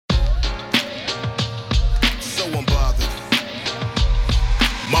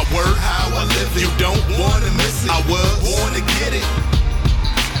live it. You don't wanna miss it. I was born to get it.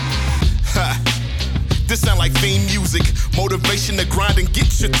 Ha. This sound like theme music. Motivation to grind and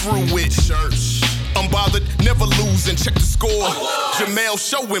get you through it. Church. Unbothered, never losing. Check the score. Jamel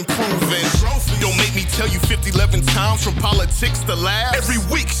show improving. Don't make me tell you 50-11 times from politics to laughs. Every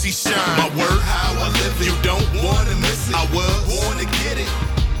week she shine. My word, how I live it. You don't wanna miss it. I was born to get it.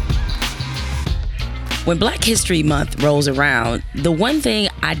 When Black History Month rolls around, the one thing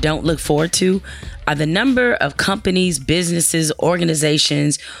I don't look forward to are the number of companies, businesses,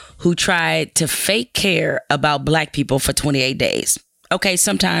 organizations who tried to fake care about Black people for 28 days. Okay,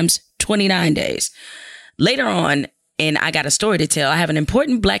 sometimes 29 days. Later on, and I got a story to tell, I have an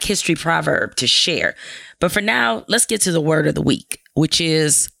important Black history proverb to share. But for now, let's get to the word of the week, which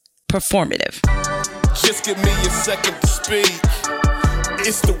is performative. Just give me a second to speak.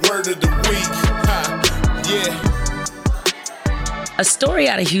 It's the word of the week. Yeah. A story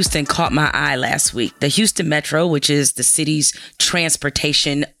out of Houston caught my eye last week. The Houston Metro, which is the city's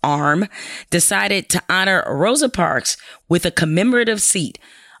transportation arm, decided to honor Rosa Parks with a commemorative seat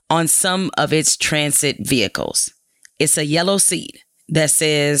on some of its transit vehicles. It's a yellow seat that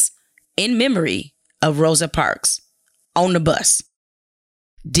says, "In memory of Rosa Parks," on the bus.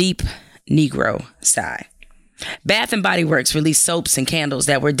 Deep Negro sigh. Bath and Body Works released soaps and candles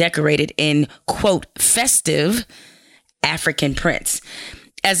that were decorated in, quote, festive African prints.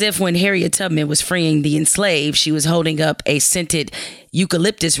 As if when Harriet Tubman was freeing the enslaved, she was holding up a scented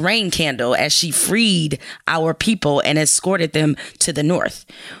eucalyptus rain candle as she freed our people and escorted them to the north.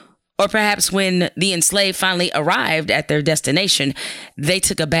 Or perhaps when the enslaved finally arrived at their destination, they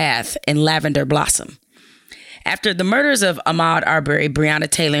took a bath in lavender blossom. After the murders of Ahmaud Arbery, Breonna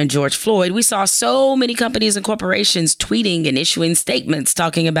Taylor, and George Floyd, we saw so many companies and corporations tweeting and issuing statements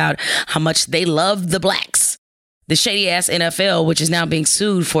talking about how much they love the Blacks. The shady-ass NFL, which is now being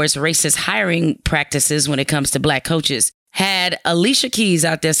sued for its racist hiring practices when it comes to Black coaches, had Alicia Keys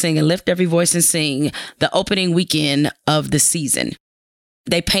out there singing "Lift Every Voice and Sing" the opening weekend of the season.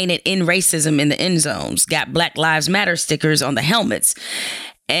 They painted "In Racism" in the end zones, got Black Lives Matter stickers on the helmets.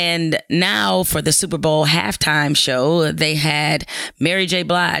 And now for the Super Bowl halftime show, they had Mary J.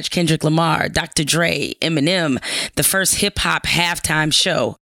 Blige, Kendrick Lamar, Dr. Dre, Eminem, the first hip-hop halftime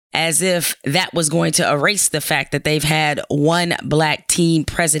show, as if that was going to erase the fact that they've had one Black team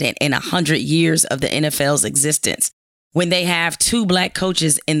president in 100 years of the NFL's existence, when they have 2 Black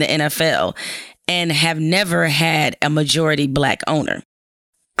coaches in the NFL and have never had a majority Black owner.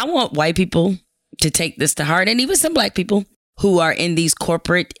 I want white people to take this to heart, and even some Black people who are in these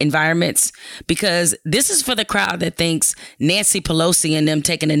corporate environments, because this is for the crowd that thinks Nancy Pelosi and them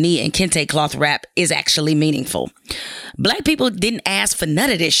taking a knee and kente cloth wrap is actually meaningful. Black people didn't ask for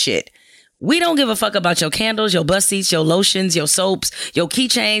none of this shit. We don't give a fuck about your candles, your bus seats, your lotions, your soaps, your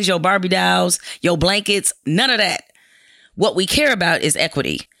keychains, your Barbie dolls, your blankets, none of that. What we care about is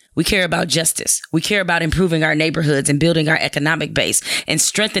equity. We care about justice. We care about improving our neighborhoods and building our economic base and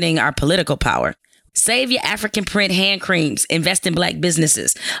strengthening our political power. Save your African print hand creams, invest in Black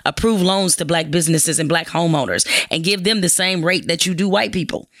businesses, approve loans to Black businesses and Black homeowners, and give them the same rate that you do white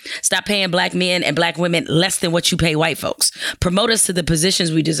people. Stop paying Black men and Black women less than what you pay white folks. Promote us to the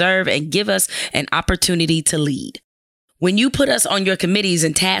positions we deserve and give us an opportunity to lead. When you put us on your committees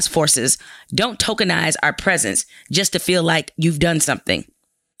and task forces, don't tokenize our presence just to feel like you've done something.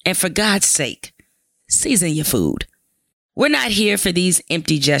 And for God's sake, season your food. We're not here for these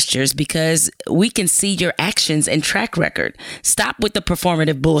empty gestures because we can see your actions and track record. Stop with the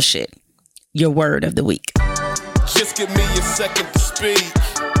performative bullshit. Your word of the week. Just give me a second to speak.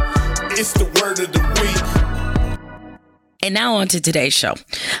 It's the word of the week. And now on to today's show.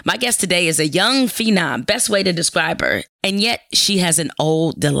 My guest today is a young phenom, best way to describe her. And yet she has an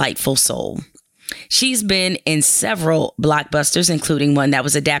old, delightful soul. She's been in several blockbusters, including one that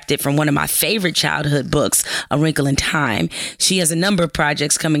was adapted from one of my favorite childhood books, A Wrinkle in Time. She has a number of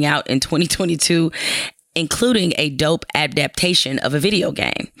projects coming out in 2022, including a dope adaptation of a video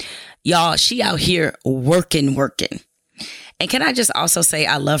game. Y'all, she out here working. And can I just also say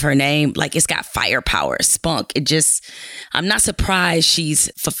I love her name? Like, it's got firepower, spunk. I'm not surprised she's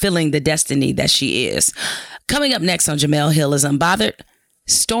fulfilling the destiny that she is. Coming up next on Jamel Hill is Unbothered,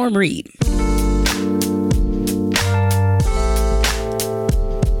 Storm REID.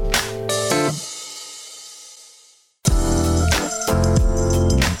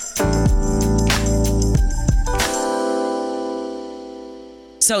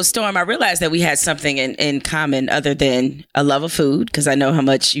 So, Storm, I realized that we had something in common other than a love of food, because I know how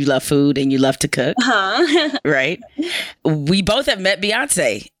much you love food and you love to cook. Right? We both have met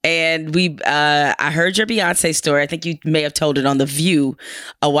Beyonce, and I heard your Beyonce story. I think you may have told it on The View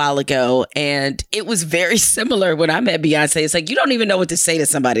a while ago, and it was very similar when I met Beyonce. It's like, you don't even know what to say to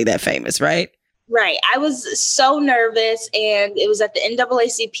somebody that famous, right? Right. I was so nervous, and it was at the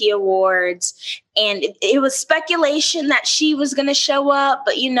NAACP Awards, and it was speculation that she was going to show up,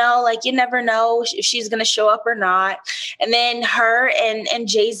 but you never know if she's going to show up or not. And then her and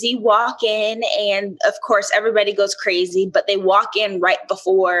Jay-Z walk in, and of course everybody goes crazy, but they walk in right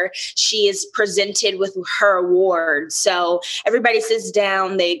before she is presented with her award. So everybody sits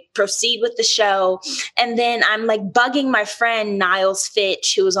down, they proceed with the show. And then I'm like bugging my friend Niles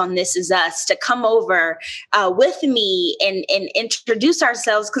Fitch, who was on This Is Us, to come over with me and introduce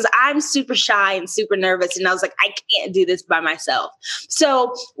ourselves, because I'm super shy and super nervous. And I was like, I can't do this by myself.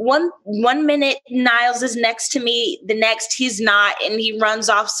 So one minute Niles is next to me, the next he's not, and he runs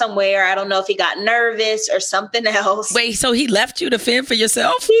off somewhere. I don't know if he got nervous or something else. Wait, so he left you to fend for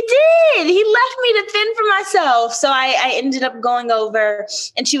yourself? He did. He left me to fend for myself. So I ended up going over,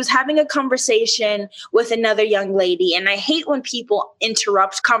 and she was having a conversation with another young lady. And I hate when people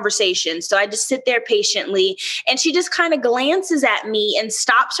interrupt conversations. So I just sit there patiently, and she just kind of glances at me and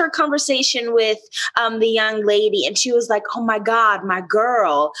stops her conversation with the young lady. And she was like, "Oh my God, my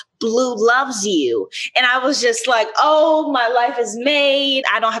girl, Blue loves you." And I was just like, oh, my life is made.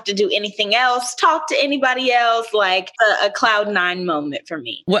 I don't have to do anything else, talk to anybody else. Like a Cloud9 moment for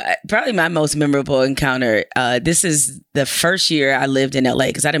me. Well, probably my most memorable encounter. This is the first year I lived in LA,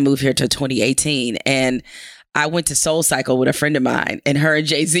 because I didn't move here till 2018. And I went to Soul Cycle with a friend of mine, and her and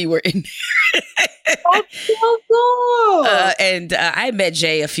Jay-Z were in That's so cool. And I had met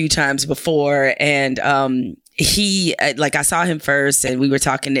Jay a few times before, and he, I saw him first, and we were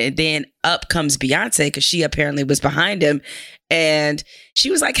talking, and then up comes Beyonce, because she apparently was behind him. And she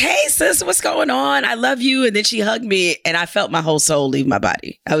was like, "Hey, sis, what's going on? I love you." And then she hugged me, and I felt my whole soul leave my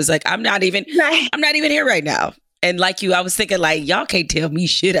body. I was like, I'm not even here right now. And like you, I was thinking, like, y'all can't tell me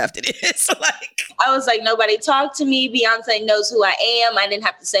shit after this. I was like, nobody talked to me. Beyonce knows who I am. I didn't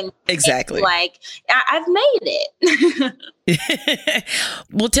have to say exactly. Like, I've made it.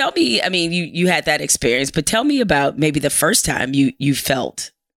 Well, tell me, I mean, you had that experience, but tell me about maybe the first time you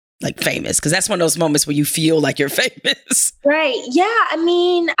felt like famous, because that's one of those moments where you feel like you're famous. Right. Yeah. I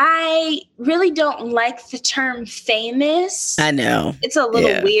mean, I really don't like the term famous. I know. It's a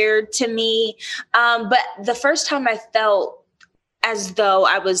little weird to me. But the first time I felt as though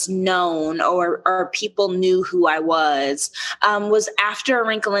I was known or people knew who I was after A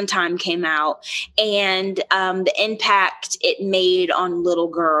Wrinkle in Time came out, and the impact it made on little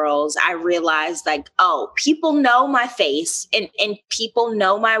girls. I realized, like, oh, people know my face and people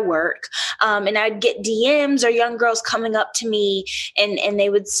know my work. And I'd get DMs or young girls coming up to me, and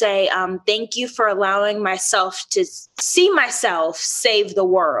they would say, "Thank you for allowing myself to see myself save the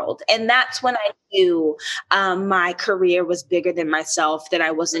world." And that's when I knew my career was bigger than myself, that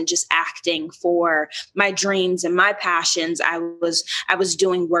I wasn't just acting for my dreams and my passions. I was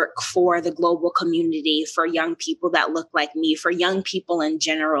doing work for the global community, for young people that look like me, for young people in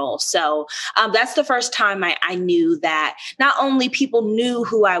general. So that's the first time I knew that not only people knew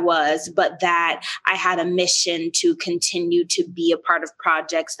who I was, but that I had a mission to continue to be a part of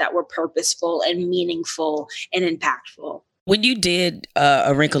projects that were purposeful and meaningful and impactful. When you did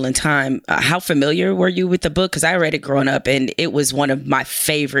A Wrinkle in Time, how familiar were you with the book? Because I read it growing up, and it was one of my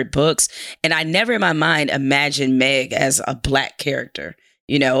favorite books. And I never in my mind imagined Meg as a Black character,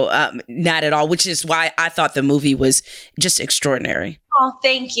 not at all, which is why I thought the movie was just extraordinary. Oh,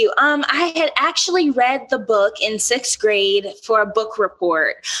 thank you. I had actually read the book in 6th grade for a book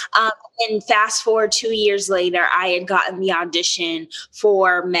report. And fast forward 2 years later, I had gotten the audition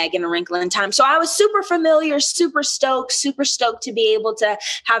for Meg in A Wrinkle in Time. So I was super familiar, super stoked to be able to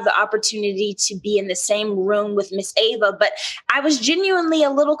have the opportunity to be in the same room with Miss Ava. But I was genuinely a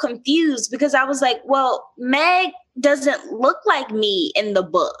little confused, because I was like, well, Meg doesn't look like me in the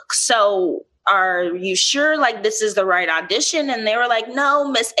book. So are you sure, like, this is the right audition? And they were like, no,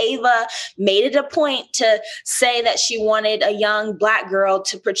 Miss Ava made it a point to say that she wanted a young Black girl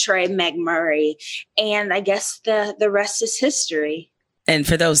to portray Meg Murray. And I guess the rest is history. And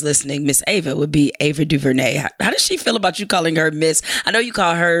for those listening, Miss Ava would be Ava DuVernay. How does she feel about you calling her Miss? I know you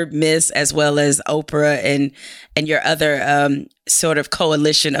call her Miss, as well as Oprah and your other sort of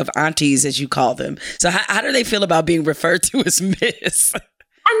coalition of aunties, as you call them. So how do they feel about being referred to as Miss?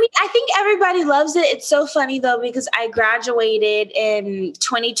 I mean, I think everybody loves it. It's so funny though, because I graduated in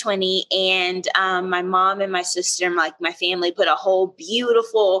 2020 and my mom and my sister, like my family, put a whole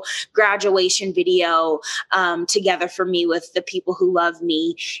beautiful graduation video together for me with the people who love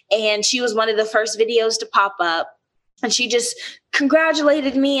me. And she was one of the first videos to pop up. And she just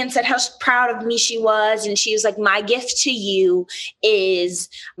congratulated me and said how proud of me she was. And she was like, my gift to you is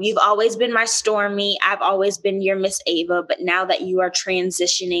you've always been my Stormy. I've always been your Miss Ava. But now that you are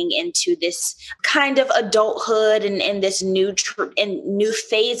transitioning into this kind of adulthood and this new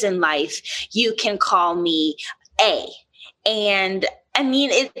phase in life, you can call me A. And I mean,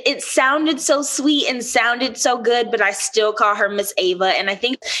 it sounded so sweet and sounded so good, but I still call her Miss Ava. And I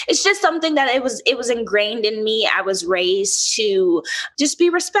think it's just something that it was ingrained in me. I was raised to just be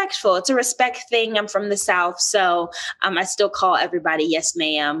respectful. It's a respect thing. I'm from the South. So I still call everybody yes,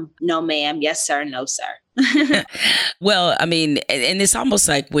 ma'am, no, ma'am, yes, sir, no, sir. Well, I mean, and it's almost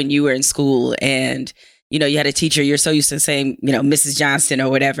like when you were in school and you had a teacher, you're so used to saying, Mrs. Johnston or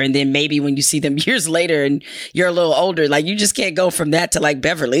whatever. And then maybe when you see them years later and you're a little older, like you just can't go from that to like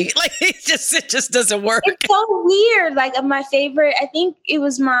Beverly. Like it just doesn't work. It's so weird. Like my favorite, I think it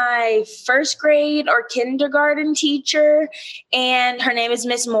was my first grade or kindergarten teacher. And her name is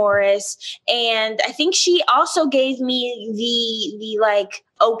Miss Morris. And I think she also gave me the like,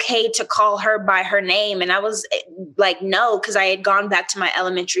 okay to call her by her name. And I was like, no, because I had gone back to my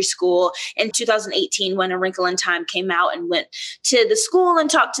elementary school in 2018 when A Wrinkle in Time came out and went to the school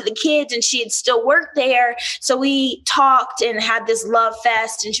and talked to the kids, and she had still worked there. So we talked and had this love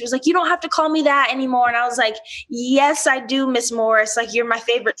fest, and she was like, you don't have to call me that anymore. And I was like, yes, I do, Miss Morris. Like, you're my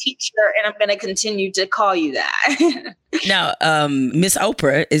favorite teacher, and I'm going to continue to call you that. Now, Miss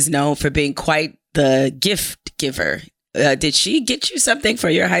Oprah is known for being quite the gift giver. Did she get you something for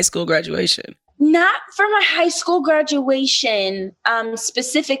your high school graduation? Not for my high school graduation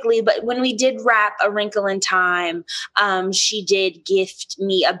specifically, but when we did wrap A Wrinkle in Time, she did gift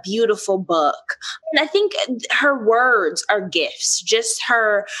me a beautiful book. And I think her words are gifts, just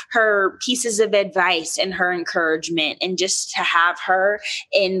her pieces of advice and her encouragement, and just to have her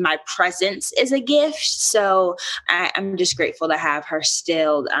in my presence is a gift. So I'm just grateful to have her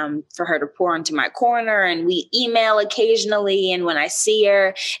still, for her to pour into my corner. And we email occasionally, and when I see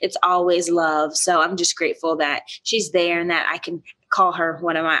her, it's always love. So I'm just grateful that she's there and that I can call her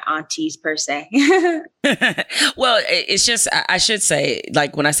one of my aunties per se. Well, it's just, I should say,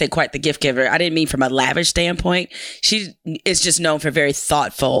 like when I say quite the gift giver, I didn't mean from a lavish standpoint. She is just known for very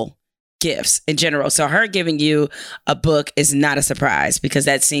thoughtful gifts in general. So her giving you a book is not a surprise, because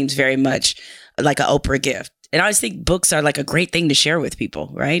that seems very much like an Oprah gift. And I always think books are like a great thing to share with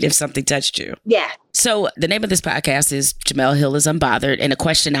people, right? If something touched you. Yeah. So the name of this podcast is Jamel Hill is Unbothered. And a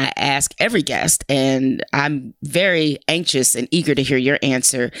question I ask every guest, and I'm very anxious and eager to hear your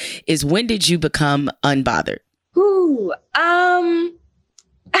answer, is when did you become unbothered? Ooh,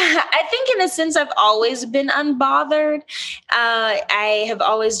 I think in a sense I've always been unbothered. I have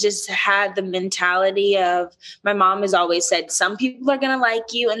always just had the mentality of, my mom has always said, some people are going to like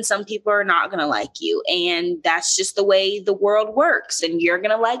you and some people are not going to like you. And that's just the way the world works. And you're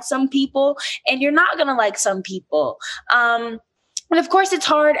going to like some people and you're not going to like some people. And of course, it's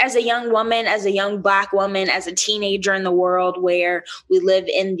hard as a young woman, as a young Black woman, as a teenager in the world where we live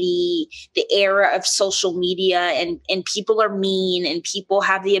in the era of social media, and people are mean and people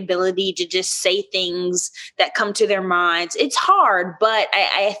have the ability to just say things that come to their minds. It's hard, but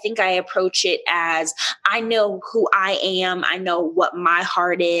I think I approach it as, I know who I am. I know what my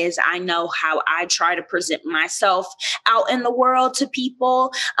heart is. I know how I try to present myself out in the world to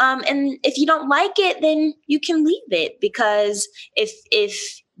people. And if you don't like it, then you can leave it, because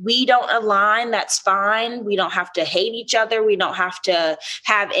if we don't align, that's fine. We don't have to hate each other. We don't have to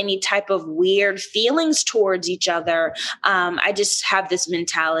have any type of weird feelings towards each other. I just have this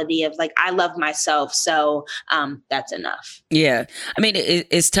mentality of like, I love myself. So that's enough. Yeah. I mean,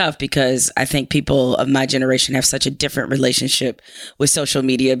 it's tough because I think people of my generation have such a different relationship with social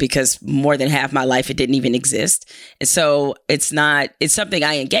media, because more than half my life, it didn't even exist. And so it's something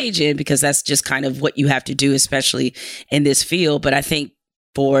I engage in because that's just kind of what you have to do, especially in this field. But I think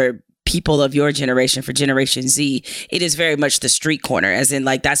for people of your generation, for Generation Z, it is very much the street corner, as in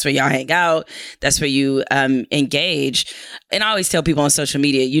like, that's where y'all hang out. That's where you engage. And I always tell people on social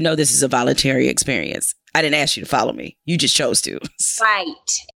media, this is a voluntary experience. I didn't ask you to follow me. You just chose to. Right.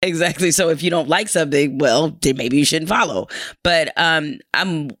 Exactly. So if you don't like something, well, then maybe you shouldn't follow. But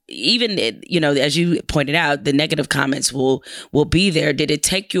I'm even, as you pointed out, the negative comments will be there. Did it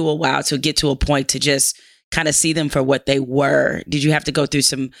take you a while to get to a point to just kind of see them for what they were? Did you have to go through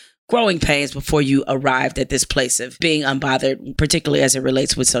some growing pains before you arrived at this place of being unbothered, particularly as it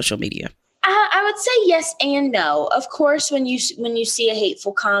relates with social media? I would say yes and no. Of course, when you see a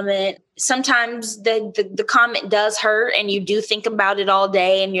hateful comment, sometimes the comment does hurt and you do think about it all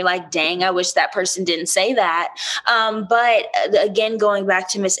day and you're like, dang, I wish that person didn't say that. But again, going back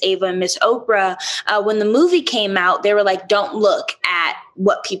to Miss Ava and Miss Oprah, when the movie came out, they were like, don't look at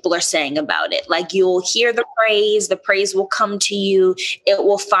what people are saying about it. Like, you'll hear the praise will come to you. It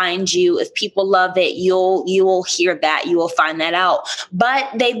will find you. If people love it, you will hear that. You will find that out. But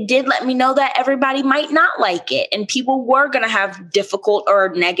they did let me know that everybody might not like it. And people were going to have difficult or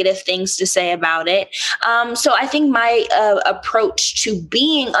negative things to say about it. So I think my approach to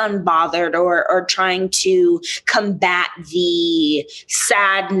being unbothered or trying to combat the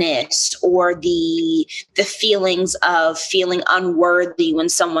sadness or the feelings of feeling unworthy when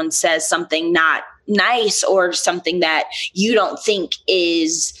someone says something not nice or something that you don't think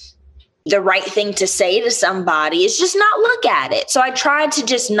is the right thing to say to somebody, is just not look at it. So I tried to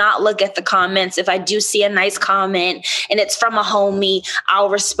just not look at the comments. If I do see a nice comment and it's from a homie, I'll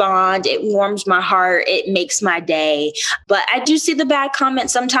respond. It warms my heart. It makes my day. But I do see the bad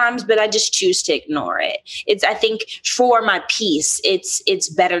comments sometimes, but I just choose to ignore it. I think for my peace, it's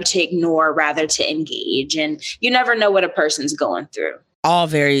better to ignore rather to engage. And you never know what a person's going through. All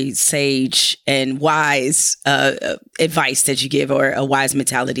very sage and wise advice that you give, or a wise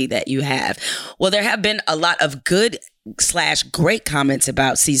mentality that you have. Well, there have been a lot of good / great comments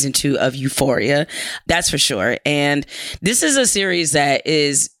about season 2 of Euphoria. That's for sure. And this is a series that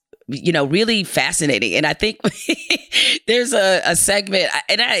is, really fascinating. And I think there's a segment,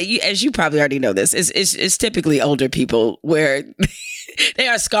 and as you probably already know this, it's typically older people where they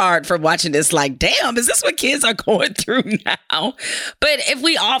are scarred from watching this, like, damn, is this what kids are going through now? But if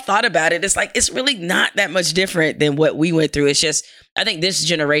we all thought about it, it's like, it's really not that much different than what we went through. It's just, I think this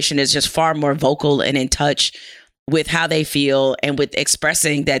generation is just far more vocal and in touch with how they feel and with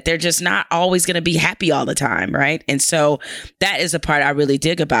expressing that they're just not always going to be happy all the time. Right. And so that is the part I really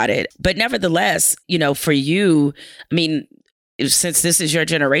dig about it. But nevertheless, for you, I mean, since this is your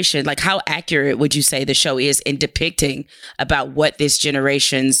generation, like, how accurate would you say the show is in depicting about what this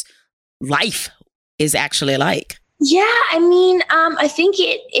generation's life is actually like? Yeah, I mean, I think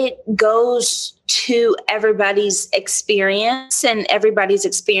it goes to everybody's experience, and everybody's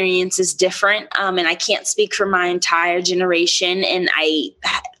experience is different. And I can't speak for my entire generation, and I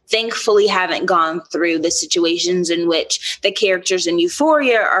thankfully haven't gone through the situations in which the characters in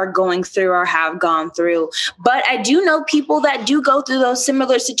Euphoria are going through or have gone through. But I do know people that do go through those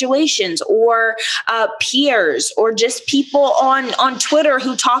similar situations, or peers, or just people on Twitter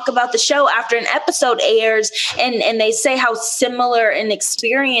who talk about the show after an episode airs, and they say how similar an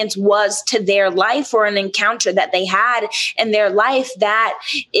experience was to their life or an encounter that they had in their life. That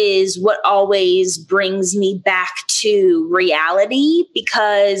is what always brings me back to reality,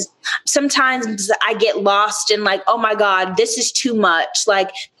 because sometimes I get lost in, like, oh my God, this is too much.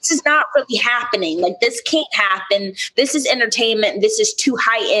 Like, this is not really happening. Like, this can't happen. This is entertainment. This is too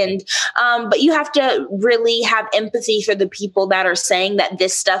high end. But you have to really have empathy for the people that are saying that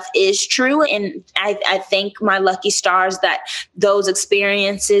this stuff is true. And I thank my lucky stars that those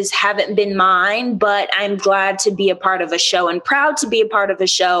experiences haven't been mine, but I'm glad to be a part of a show and proud to be a part of a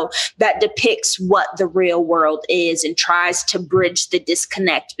show that depicts what the real world is and tries to bridge the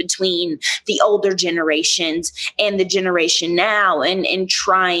disconnect between the older generations and the generation now, and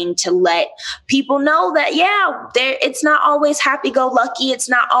trying to let people know that, it's not always happy-go-lucky. It's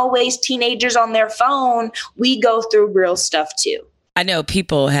not always teenagers on their phone. We go through real stuff too. I know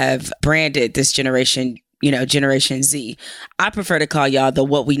people have branded this generation, Generation Z. I prefer to call y'all the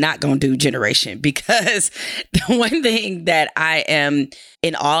what we not gonna do generation, because the one thing that I am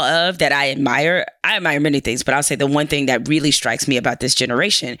in awe of, that I admire many things, but I'll say the one thing that really strikes me about this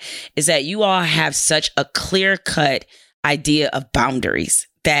generation is that you all have such a clear-cut idea of boundaries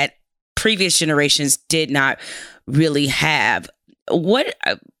that previous generations did not really have.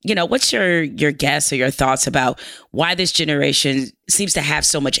 What's your guess or your thoughts about why this generation seems to have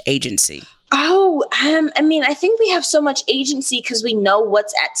so much agency? I think we have so much agency because we know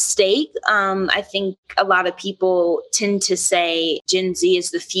what's at stake. I think a lot of people tend to say Gen Z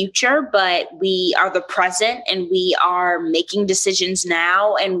is the future, but we are the present, and we are making decisions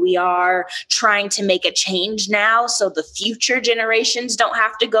now, and we are trying to make a change now, so the future generations don't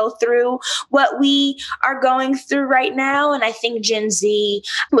have to go through what we are going through right now. And I think Gen Z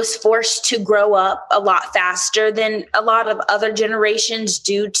was forced to grow up a lot faster than a lot of other generations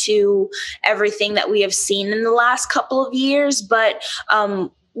due to everything that we have seen in the last couple of years. But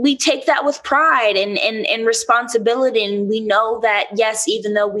we take that with pride and responsibility. And we know that, yes,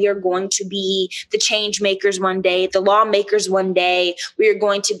 even though we are going to be the change makers one day, the lawmakers one day, we are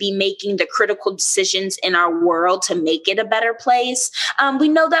going to be making the critical decisions in our world to make it a better place. We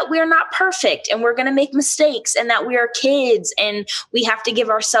know that we're not perfect and we're going to make mistakes and that we are kids and we have to give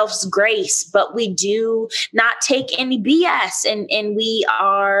ourselves grace, but we do not take any BS and we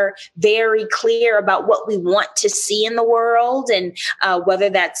are very clear about what we want to see in the world, and whether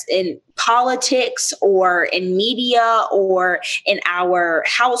that's in politics or in media or in our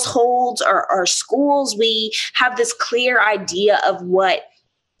households or our schools. We have this clear idea of what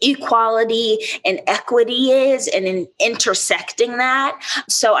equality and equity is, and in intersecting that.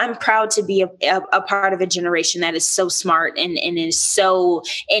 So I'm proud to be a part of a generation that is so smart and is so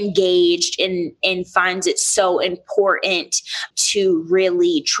engaged and finds it so important to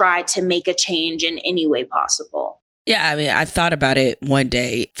really try to make a change in any way possible. Yeah, I mean, I thought about it one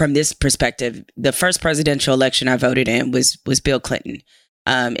day from this perspective. The first presidential election I voted in was Bill Clinton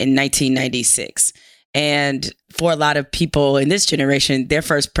in 1996. And for a lot of people in this generation, their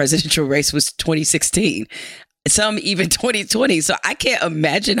first presidential race was 2016, some even 2020. So I can't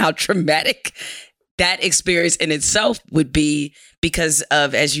imagine how traumatic that experience in itself would be because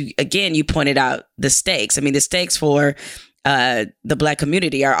of, as you pointed out, the stakes. I mean, the stakes for the Black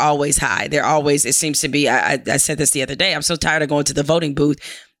community are always high. They're always, it seems to be, I said this the other day, I'm so tired of going to the voting booth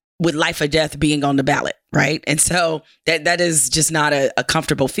with life or death being on the ballot, right? And so that is just not a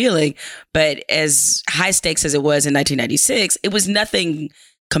comfortable feeling. But as high stakes as it was in 1996, it was nothing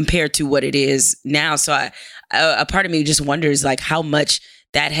compared to what it is now. So a part of me just wonders like how much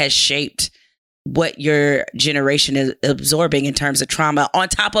that has shaped what your generation is absorbing in terms of trauma on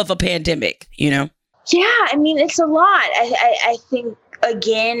top of a pandemic, you know? Yeah, I mean, it's a lot. I think,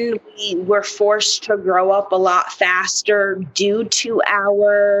 again, we were forced to grow up a lot faster due to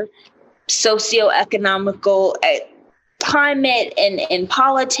our socioeconomical climate and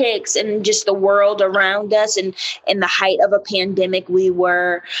politics and just the world around us. And in the height of a pandemic, we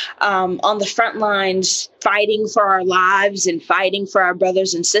were on the front lines fighting for our lives and fighting for our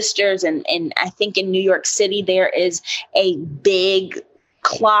brothers and sisters. And I think in New York City, there is a big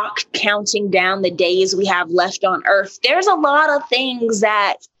clock counting down the days we have left on earth. There's a lot of things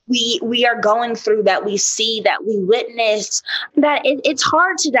that we are going through, that we see, that we witness, that it's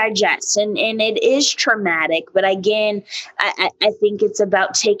hard to digest and it is traumatic. But again, I think it's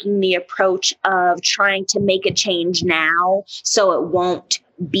about taking the approach of trying to make a change now so it won't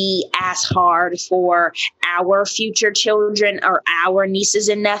be as hard for our future children or our nieces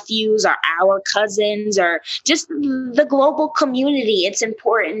and nephews or our cousins or just the global community. It's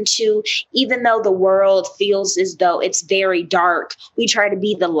important to, even though the world feels as though it's very dark, we try to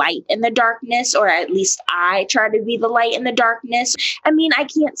be the light in the darkness, or at least I try to be the light in the darkness. I mean, I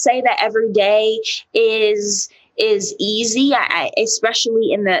can't say that every day is easy,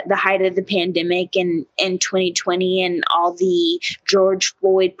 especially in the height of the pandemic and in 2020 and all the George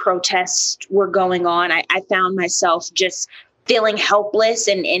Floyd protests were going on. I found myself just feeling helpless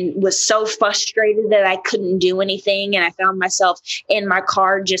and was so frustrated that I couldn't do anything. And I found myself in my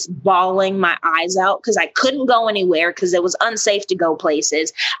car just bawling my eyes out because I couldn't go anywhere because it was unsafe to go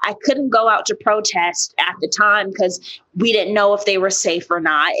places. I couldn't go out to protest at the time because we didn't know if they were safe or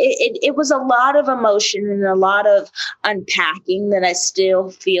not. It was a lot of emotion and a lot of unpacking that I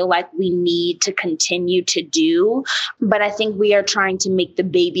still feel like we need to continue to do. But I think we are trying to make the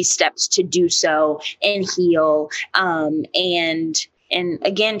baby steps to do so and heal and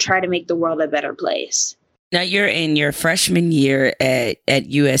again, try to make the world a better place. Now you're in your freshman year at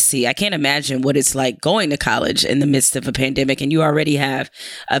USC. I can't imagine what it's like going to college in the midst of a pandemic, and you already have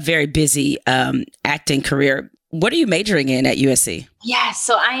a very busy acting career. What are you majoring in at USC? Yeah,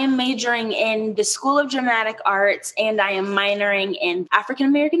 so I am majoring in the School of Dramatic Arts, and I am minoring in African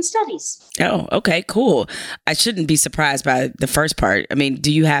American Studies. Oh, okay, cool. I shouldn't be surprised by the first part. I mean,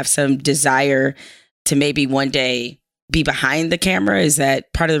 do you have some desire to maybe one day be behind the camera? Is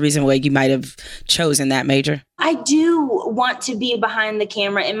that part of the reason why you might have chosen that major? I do want to be behind the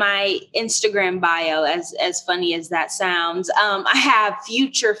camera. In my Instagram bio, as funny as that sounds, I have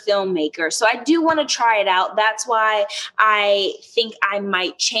future filmmaker. So I do want to try it out. That's why I think I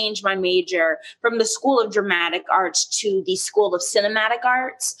might change my major from the School of Dramatic Arts to the School of Cinematic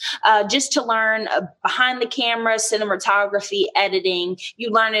Arts, just to learn behind the camera, cinematography, editing.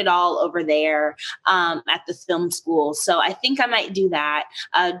 You learn it all over there at the film school. So I think I might do that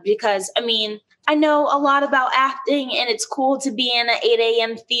because, I mean, I know a lot about acting, and it's cool to be in an 8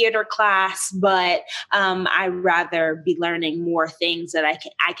 a.m. theater class, but I'd rather be learning more things that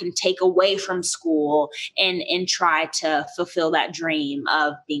I can take away from school and try to fulfill that dream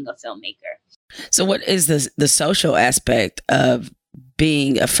of being a filmmaker. So what is the social aspect of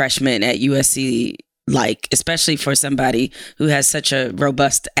being a freshman at USC like, especially for somebody who has such a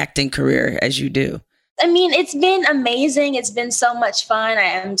robust acting career as you do? I mean, it's been amazing. It's been so much fun. I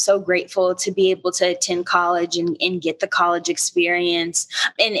am so grateful to be able to attend college and get the college experience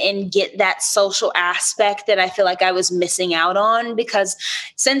and get that social aspect that I feel like I was missing out on, because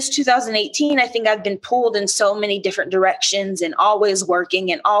since 2018, I think I've been pulled in so many different directions and always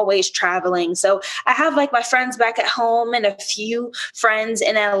working and always traveling. So I have like my friends back at home and a few friends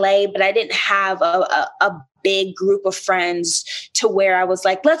in LA, but I didn't have a big group of friends to where I was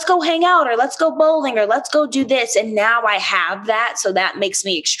like, let's go hang out, or let's go bowling, or let's go do this. And now I have that. So that makes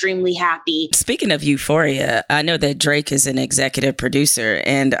me extremely happy. Speaking of Euphoria, I know that Drake is an executive producer,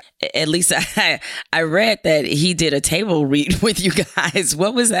 and at least I read that he did a table read with you guys.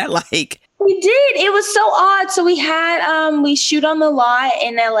 What was that like? We did. It was so odd. So we had, we shoot on the lot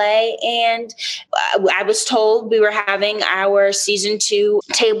in LA, and I was told we were having our season 2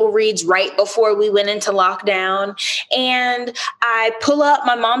 table reads right before we went into lockdown. And I pull up,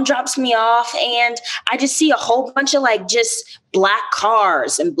 my mom drops me off, and I just see a whole bunch of like just black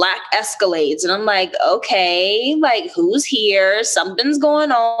cars and black Escalades. And I'm like, okay, like who's here? Something's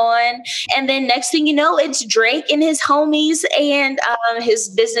going on. And then next thing you know, it's Drake and his homies and his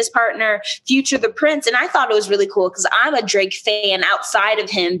business partner, Future the Prince. And I thought it was really cool because I'm a Drake fan outside of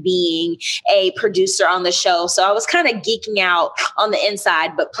him being a producer on the show. So I was kind of geeking out on the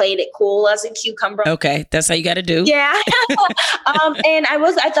inside, but played it cool as a cucumber. Okay, that's how you got to do. Yeah. And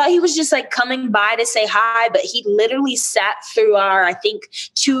I thought he was just like coming by to say hi, but he literally sat through our, I think,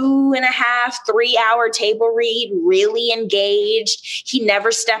 2.5, 3 hour table read, really engaged. He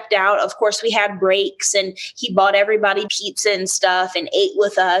never stepped out. Of course, we had breaks, and he bought everybody pizza and stuff and ate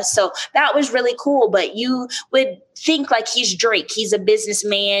with us. So that was really cool. But you would think like he's Drake. He's a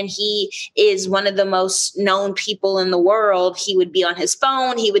businessman. He is one of the most known people in the world. He would be on his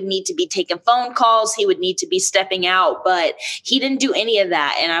phone. He would need to be taking phone calls. He would need to be stepping out, but he didn't do any of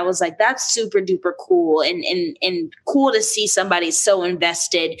that. And I was like, that's super duper cool and cool to see somebody so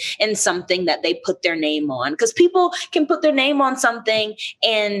invested in something that they put their name on, because people can put their name on something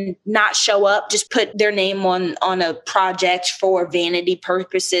and not show up, just put their name on a project for vanity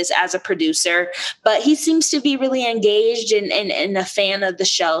purposes as a producer. But he seems to be really engaged and a fan of the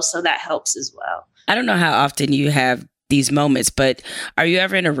show. So that helps as well. I don't know how often you have these moments, but are you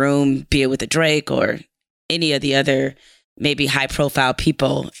ever in a room, be it with a Drake or any of the other maybe high profile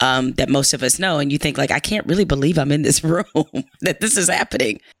people that most of us know, and you think like, I can't really believe I'm in this room, that this is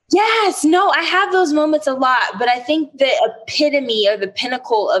happening? Yes, no, I have those moments a lot, but I think the epitome or the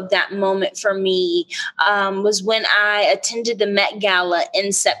pinnacle of that moment for me was when I attended the Met Gala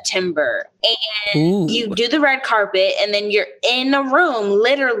in September. And you do the red carpet, and then you're in a room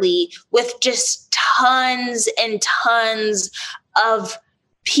literally with just tons and tons of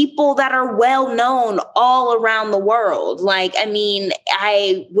people that are well known all around the world. Like, I mean,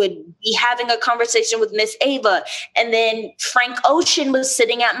 I would be having a conversation with Miss Ava, and then Frank Ocean was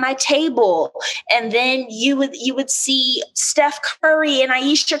sitting at my table. And then you would see Steph Curry and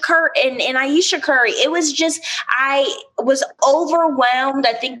Ayesha Curry. It was just, I was overwhelmed.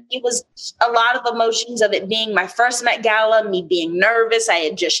 I think it was a lot of emotions of it being my first Met Gala, me being nervous. I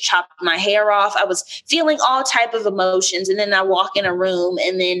had just chopped my hair off. I was feeling all type of emotions. And then I walk in a room,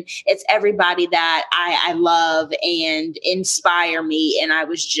 and then it's everybody that I love and inspire me. And it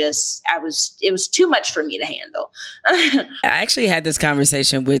was too much for me to handle. I actually had this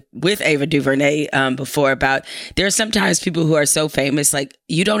conversation with Ava DuVernay before about there are sometimes people who are so famous, like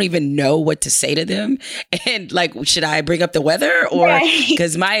you don't even know what to say to them. And like, should I bring up the weather? Or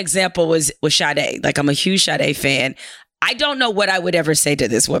because my example was Sade. Like, I'm a huge Sade fan. I don't know what I would ever say to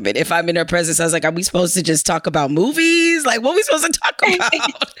this woman. If I'm in her presence, I was like, are we supposed to just talk about movies? Like, what are we supposed to talk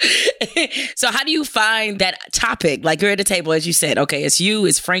about? So how do you find that topic? Like, you're at a table, as you said, okay, it's you,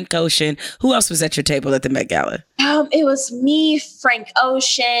 it's Frank Ocean. Who else was at your table at the Met Gala? It was me, Frank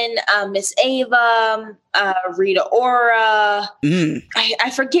Ocean, Miss Ava, Rita Ora.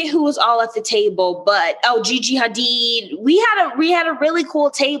 I forget who was all at the table, but Gigi Hadid. We had a really cool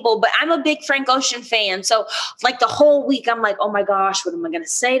table, but I'm a big Frank Ocean fan. So like the whole week, I'm like, oh my gosh, what am I going to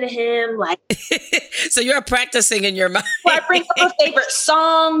say to him? Like, so you're practicing in your mind. do I bring up a favorite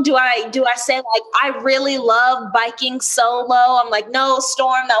song? Do I say like, I really love biking solo? I'm like, no,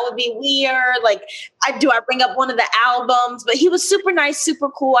 Storm, that would be weird. Like, do I bring up one of the albums? But he was super nice, super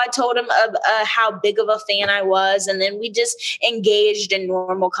cool. I told him how big of a fan I was. And then we just engaged in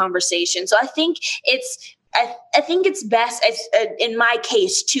normal conversation. So I think it's best, in my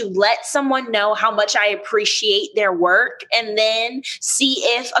case, to let someone know how much I appreciate their work and then see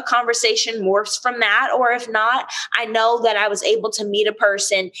if a conversation morphs from that. Or if not, I know that I was able to meet a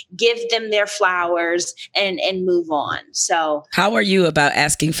person, give them their flowers and move on. So how are you about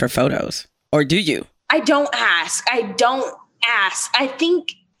asking for photos? Or do you? I don't ask. I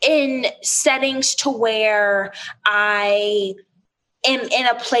think in settings to where I am in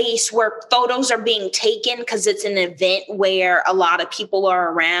a place where photos are being taken because it's an event where a lot of people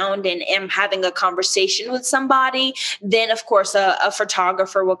are around and am having a conversation with somebody, then of course a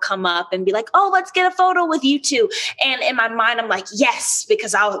photographer will come up and be like, oh, let's get a photo with you two. And in my mind, I'm like, yes,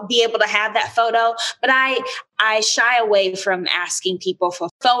 because I'll be able to have that photo. But I shy away from asking people for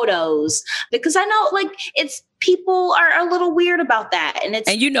photos because I know like people are a little weird about that.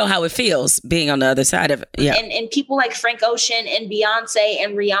 And you know how it feels being on the other side of it. Yeah. And people like Frank Ocean and Beyonce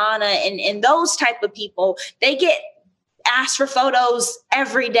and Rihanna and those type of people, they get asked for photos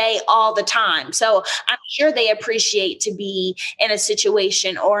every day, all the time. So I'm sure they appreciate to be in a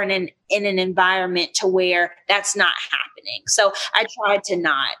situation or in an environment to where that's not happening. So I try to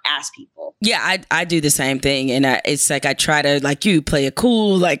not ask people. Yeah, I do the same thing. And it's like I try to, like you, play it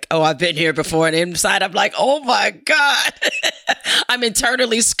cool. Like, oh, I've been here before. And inside I'm like, oh my God. I'm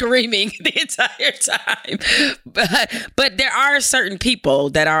internally screaming the entire time. But there are certain people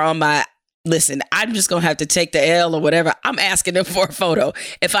that are on my listen, I'm just going to have to take the L or whatever. I'm asking them for a photo.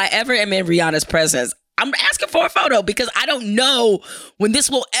 If I ever am in Rihanna's presence, I'm asking for a photo because I don't know when this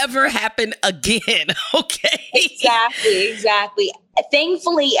will ever happen again. Okay. Exactly.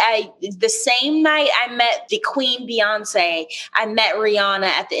 Thankfully, the same night I met the Queen Beyonce, I met Rihanna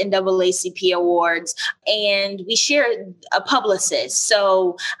at the NAACP Awards, and we shared a publicist.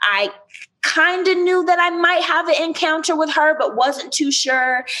 So I kind of knew that I might have an encounter with her, but wasn't too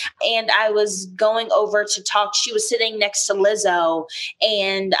sure. And I was going over to talk. She was sitting next to Lizzo,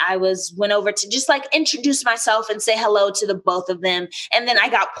 and I went over to just like introduce myself and say hello to the both of them. And then I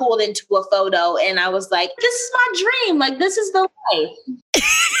got pulled into a photo, and I was like, this is my dream. Like, this is the life.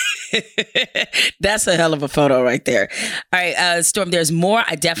 That's a hell of a photo right there. All right, Storm, there's more.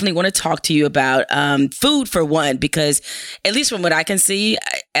 I definitely want to talk to you about food for one, because at least from what I can see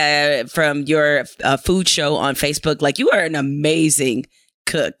from your food show on Facebook, like you are an amazing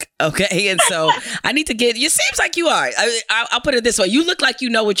cook. Okay. And so I need to it seems like you are. I'll put it this way. You look like you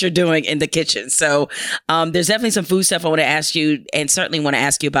know what you're doing in the kitchen. So there's definitely some food stuff I want to ask you, and certainly want to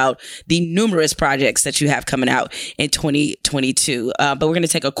ask you about the numerous projects that you have coming out in 2022. But we're going to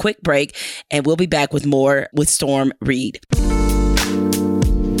take a quick break, and we'll be back with more with Storm REID.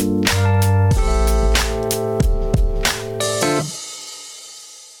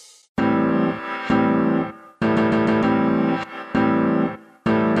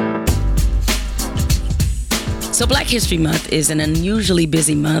 So Black History Month is an unusually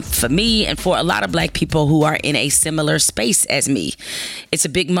busy month for me and for a lot of Black people who are in a similar space as me. It's a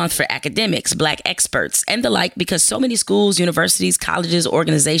big month for academics, Black experts, and the like, because so many schools, universities, colleges,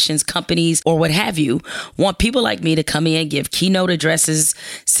 organizations, companies, or what have you, want people like me to come in, give keynote addresses,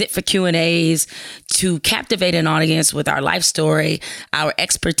 sit for Q&As, to captivate an audience with our life story, our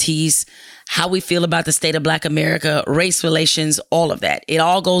expertise, how we feel about the state of Black America, race relations, all of that. It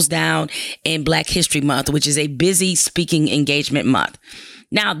all goes down in Black History Month, which is a busy speaking engagement month.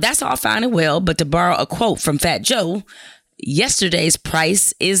 Now, that's all fine and well, but to borrow a quote from Fat Joe, yesterday's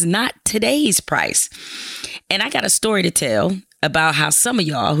price is not today's price. And I got a story to tell about how some of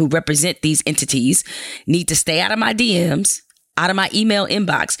y'all who represent these entities need to stay out of my DMs, out of my email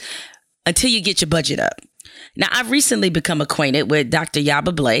inbox until you get your budget up. Now, I've recently become acquainted with Dr.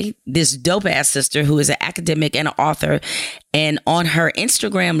 Yaba Blay, this dope-ass sister who is an academic and an author. And on her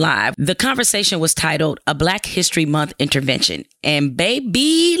Instagram Live, the conversation was titled A Black History Month Intervention. And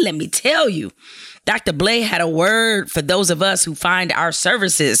baby, let me tell you, Dr. Blay had a word for those of us who find our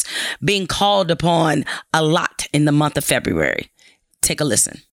services being called upon a lot in the month of February. Take a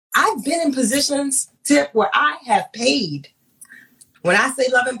listen. I've been in positions, Tip, where I have paid. When I say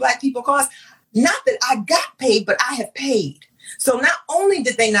loving Black people cause, not that I got paid, but I have paid. So not only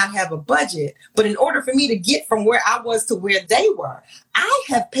did they not have a budget, but in order for me to get from where I was to where they were, I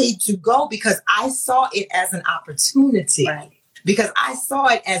have paid to go because I saw it as an opportunity. Right. Because I saw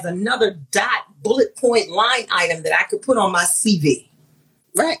it as another dot bullet point line item that I could put on my CV.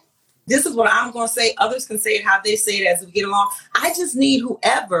 Right. This is what I'm going to say. Others can say it how they say it as we get along. I just need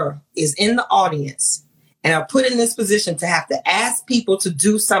whoever is in the audience and are put in this position to have to ask people to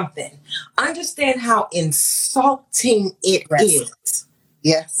do something. Understand how insulting it is.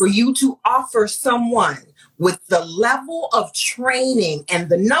 Yes. For you to offer someone with the level of training and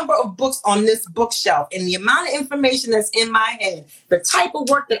the number of books on this bookshelf and the amount of information that's in my head, the type of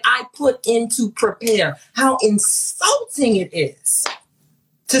work that I put in to prepare, how insulting it is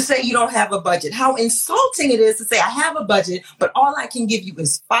to say you don't have a budget. How insulting it is to say I have a budget, but all I can give you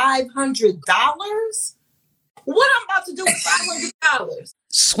is $500. What I'm about to do with $500?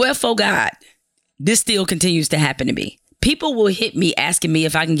 Swear for God, this still continues to happen to me. People will hit me asking me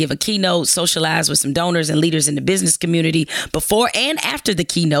if I can give a keynote, socialize with some donors and leaders in the business community before and after the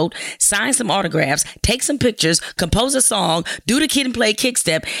keynote, sign some autographs, take some pictures, compose a song, do the Kid and Play kick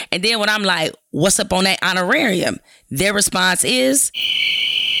step. And then when I'm like, what's up on that honorarium? Their response is,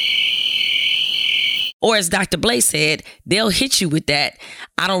 or as Dr. Blake said, they'll hit you with that.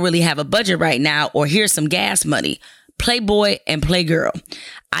 I don't really have a budget right now, or here's some gas money. Playboy and Playgirl.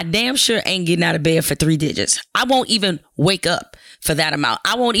 I damn sure ain't getting out of bed for 3 digits. I won't even wake up for that amount.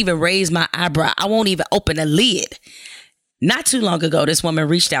 I won't even raise my eyebrow. I won't even open a lid. Not too long ago, this woman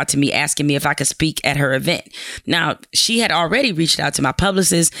reached out to me asking me if I could speak at her event. Now, she had already reached out to my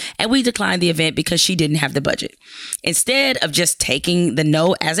publicist and we declined the event because she didn't have the budget. Instead of just taking the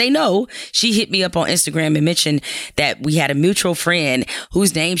no as a no, she hit me up on Instagram and mentioned that we had a mutual friend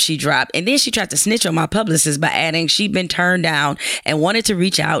whose name she dropped. And then she tried to snitch on my publicist by adding she'd been turned down and wanted to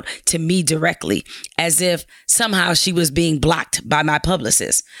reach out to me directly, as if somehow she was being blocked by my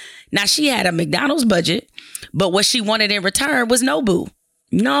publicist. Now, she had a McDonald's budget, but what she wanted in return was no boo.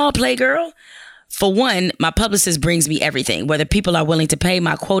 No, Playgirl. For one, my publicist brings me everything, whether people are willing to pay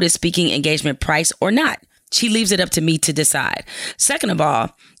my quoted speaking engagement price or not. She leaves it up to me to decide. Second of all,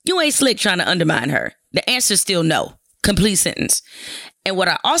 you ain't slick trying to undermine her. The answer's still no. Complete sentence. And what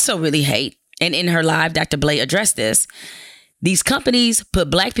I also really hate, and in her live, Dr. Blake addressed this, these companies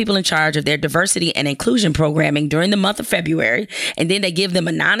put Black people in charge of their diversity and inclusion programming during the month of February, and then they give them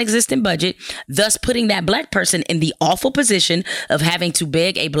a non-existent budget, thus putting that Black person in the awful position of having to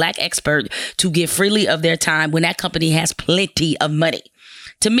beg a Black expert to give freely of their time when that company has plenty of money.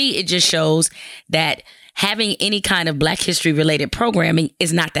 To me, it just shows that having any kind of Black history related programming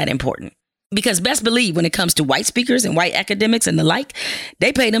is not that important. Because best believe when it comes to white speakers and white academics and the like,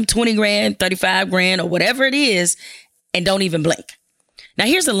 they pay them 20 grand, 35 grand, or whatever it is, and don't even blink. Now,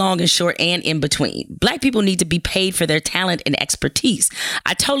 here's the long and short and in between. Black people need to be paid for their talent and expertise.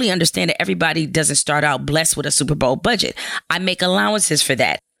 I totally understand that everybody doesn't start out blessed with a Super Bowl budget. I make allowances for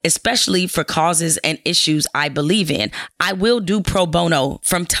that, especially for causes and issues I believe in. I will do pro bono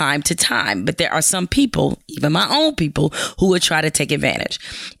from time to time, but there are some people, even my own people, who would try to take advantage.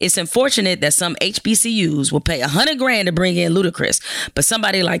 It's unfortunate that some HBCUs will pay 100 grand to bring in Ludacris, but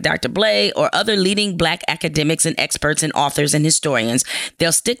somebody like Dr. Blake or other leading Black academics and experts and authors and historians,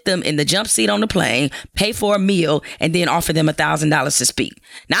 they'll stick them in the jump seat on the plane, pay for a meal, and then offer them $1,000 to speak.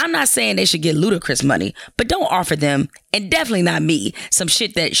 Now, I'm not saying they should get Ludacris money, but don't offer them, and definitely not me, some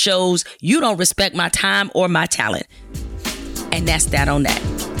shit that shows you don't respect my time or my talent. And that's that on that.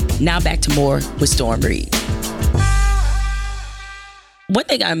 Now back to more with Storm Reid. One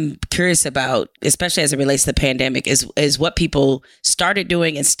thing I'm curious about, especially as it relates to the pandemic, is what people started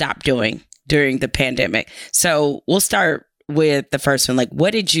doing and stopped doing during the pandemic. So we'll start with the first one. Like,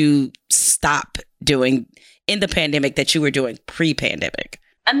 what did you stop doing in the pandemic that you were doing pre-pandemic?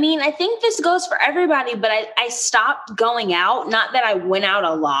 I mean, I think this goes for everybody, but I stopped going out. Not that I went out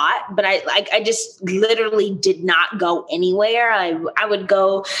a lot, but I just literally did not go anywhere. I would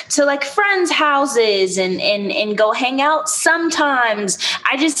go to like friends' houses and go hang out sometimes.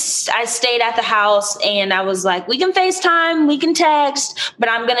 I stayed at the house and I was like, we can FaceTime, we can text, but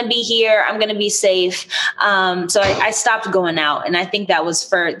I'm going to be here. I'm going to be safe. So I stopped going out. And I think that was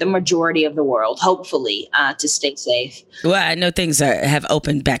for the majority of the world, hopefully, to stay safe. Well, I know things have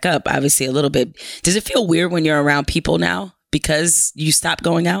opened back up, obviously, a little bit. Does it feel weird when you're around people now because you stopped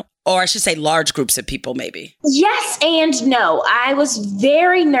going out? Or I should say large groups of people, maybe. Yes and no. I was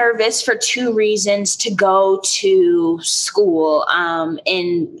very nervous for 2 reasons to go to school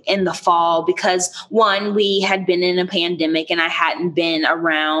in the fall, because one, we had been in a pandemic and I hadn't been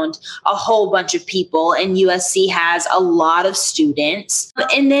around a whole bunch of people, and USC has a lot of students.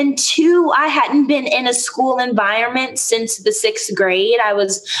 And then 2, I hadn't been in a school environment since the 6th grade. I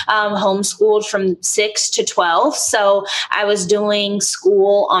was homeschooled from 6 to 12. So I was doing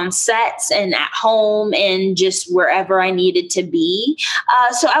school on on sets and at home and just wherever I needed to be.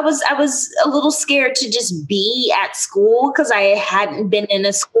 So I was a little scared to just be at school because I hadn't been in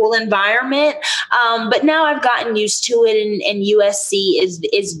a school environment. But now I've gotten used to it, and USC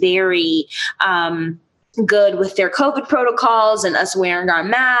is very good with their COVID protocols and us wearing our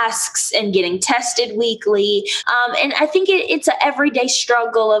masks and getting tested weekly. And I think it's an everyday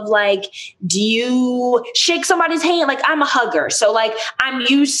struggle of like, do you shake somebody's hand? Like, I'm a hugger. So like, I'm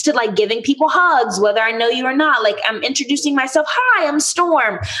used to like giving people hugs, whether I know you or not. Like, I'm introducing myself. Hi, I'm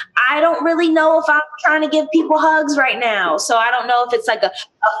Storm. I don't really know if I'm trying to give people hugs right now. So I don't know if it's like a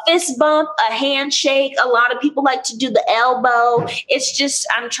fist bump, a handshake. A lot of people like to do the elbow. It's just,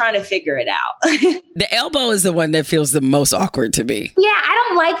 I'm trying to figure it out. The elbow is the one that feels the most awkward to me. Yeah, I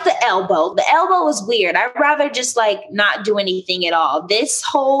don't like the elbow. The elbow is weird. I'd rather just like not do anything at all. This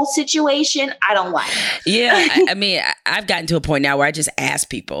whole situation, I don't like. Yeah, I mean, I've gotten to a point now where I just ask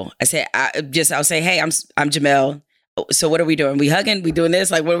people. I'll say, hey, I'm Jamel. So what are we doing? We hugging? We doing this?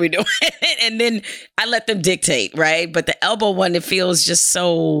 Like, what are we doing? And then I let them dictate, right? But the elbow one, it feels just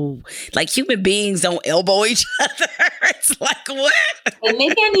so like human beings don't elbow each other. It's like, what? And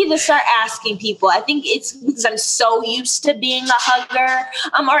maybe I need to start asking people. I think it's because I'm so used to being a hugger,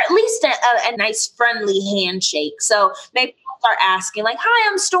 or at least a nice friendly handshake. So maybe I'll start asking like, hi,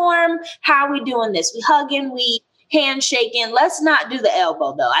 I'm Storm. How are we doing this? We hugging, we handshaking. Let's not do the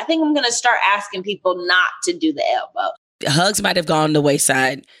elbow though. I think I'm going to start asking people not to do the elbow. Hugs might have gone the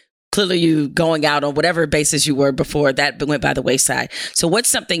wayside. Clearly you going out on whatever basis you were before that went by the wayside. So what's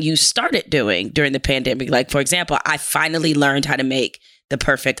something you started doing during the pandemic? Like, for example, I finally learned how to make the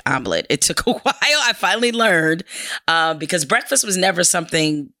perfect omelet. It took a while. I finally learned because breakfast was never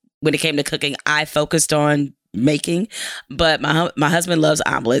something when it came to cooking I focused on making, but my husband loves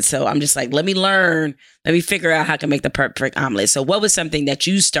omelets. So I'm just like, let me learn, let me figure out how I can make the perfect omelet. So what was something that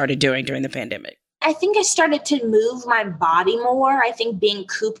you started doing during the pandemic? I think I started to move my body more. I think being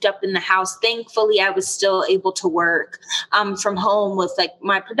cooped up in the house, thankfully, I was still able to work from home with like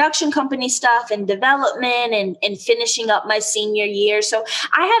my production company stuff and development and finishing up my senior year. So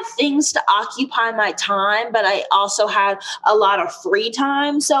I had things to occupy my time, but I also had a lot of free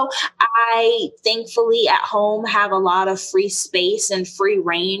time. So I thankfully at home have a lot of free space and free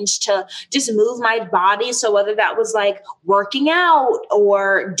range to just move my body. So whether that was like working out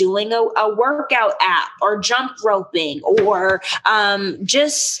or doing a workout app or jump roping or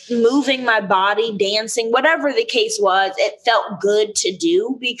just moving my body, dancing, whatever the case was, it felt good to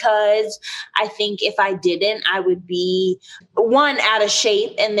do because I think if I didn't, I would be one, out of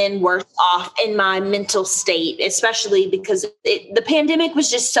shape and then worse off in my mental state, especially because the pandemic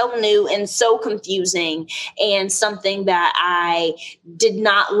was just so new and so confusing and something that I did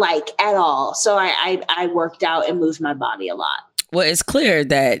not like at all. So I worked out and moved my body a lot. Well, it's clear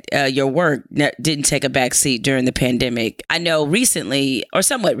that your work didn't take a back seat during the pandemic. I know recently, or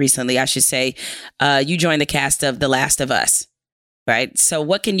somewhat recently, I should say, you joined the cast of The Last of Us, right? So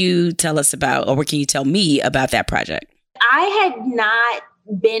what can you tell us about, or what can you tell me about that project? I had not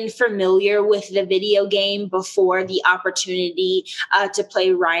been familiar with the video game before the opportunity to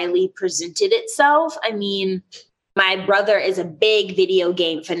play Riley presented itself. I mean, my brother is a big video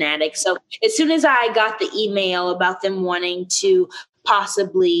game fanatic. So as soon as I got the email about them wanting to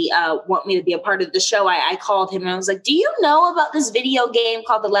possibly want me to be a part of the show, I called him and I was like, do you know about this video game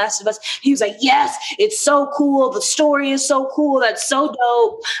called The Last of Us? He was like, yes, it's so cool. The story is so cool. That's so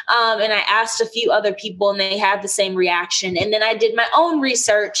dope. And I asked a few other people and they had the same reaction. And then I did my own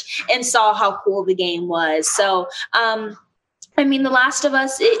research and saw how cool the game was. So, I mean, The Last of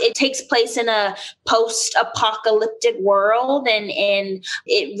Us, it takes place in a post-apocalyptic world, and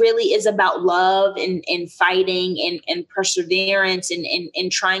it really is about love and fighting and perseverance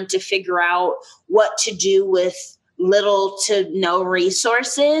and trying to figure out what to do with little to no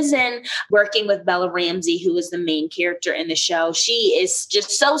resources, and working with Bella Ramsey, who is the main character in the show. She is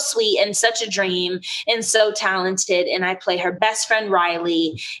just so sweet and such a dream and so talented. And I play her best friend,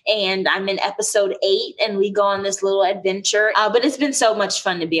 Riley, and I'm in episode 8 and we go on this little adventure. But it's been so much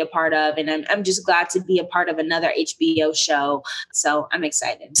fun to be a part of. And I'm just glad to be a part of another HBO show. So I'm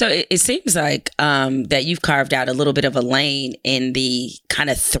excited. So it seems like that you've carved out a little bit of a lane in the kind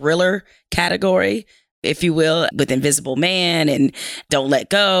of thriller category, if you will, with Invisible Man and Don't Let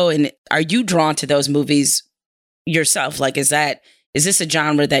Go. And are you drawn to those movies yourself? Like, is this a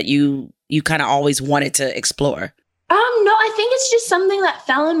genre that you kind of always wanted to explore? No, I think it's just something that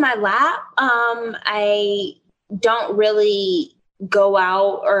fell in my lap. I don't really go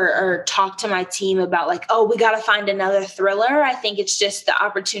out or talk to my team about like, oh, we got to find another thriller. I think it's just the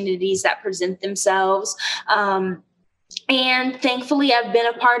opportunities that present themselves. And thankfully, I've been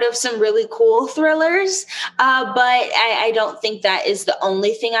a part of some really cool thrillers, but I don't think that is the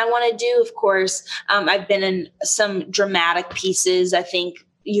only thing I want to do. Of course, I've been in some dramatic pieces. I think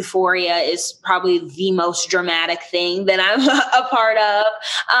Euphoria is probably the most dramatic thing that I'm a part of.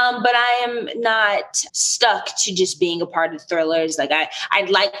 But I am not stuck to just being a part of thrillers. Like I'd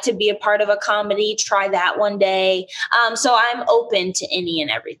like to be a part of a comedy, try that one day. So I'm open to any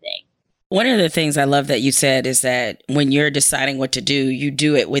and everything. One of the things I love that you said is that when you're deciding what to do, you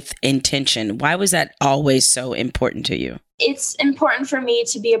do it with intention. Why was that always so important to you? It's important for me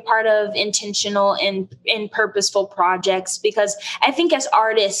to be a part of intentional and purposeful projects, because I think as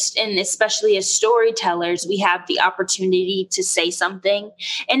artists and especially as storytellers, we have the opportunity to say something,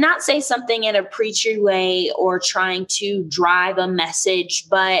 and not say something in a preachy way or trying to drive a message.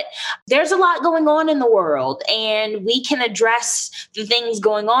 But there's a lot going on in the world, and we can address the things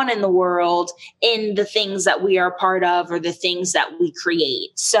going on in the world in the things that we are a part of or the things that we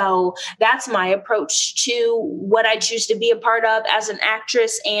create. So that's my approach to what I choose to be a part of as an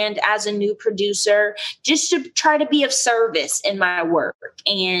actress and as a new producer, just to try to be of service in my work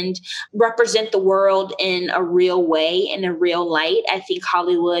and represent the world in a real way, in a real light. I think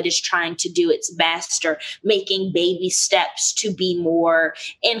Hollywood is trying to do its best, or making baby steps to be more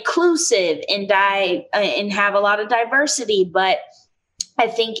inclusive and have a lot of diversity. But I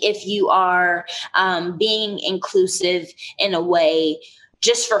think if you are being inclusive in a way,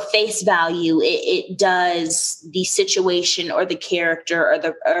 just for face value, it does the situation or the character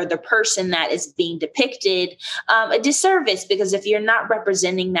or the person that is being depicted a disservice, because if you're not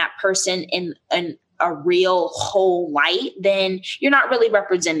representing that person in a real whole light, then you're not really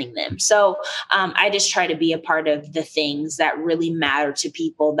representing them. So I just try to be a part of the things that really matter to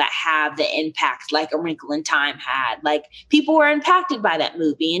people, that have the impact like A Wrinkle in Time had. Like, people were impacted by that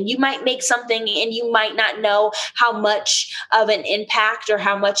movie, and you might make something and you might not know how much of an impact or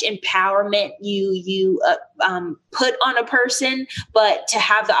how much empowerment you put on a person, but to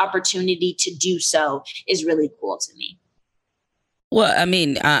have the opportunity to do so is really cool to me. Well, I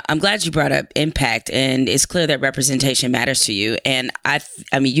mean, I'm glad you brought up impact, and it's clear that representation matters to you. And I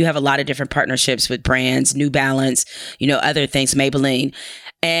mean, you have a lot of different partnerships with brands, New Balance, other things, Maybelline.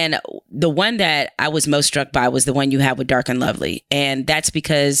 And the one that I was most struck by was the one you have with Dark and Lovely. And that's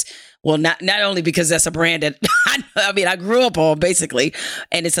because, well, not only because that's a brand that I grew up on basically,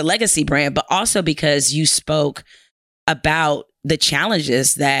 and it's a legacy brand, but also because you spoke about the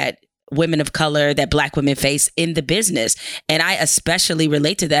challenges that women of color, that Black women face in the business. And I especially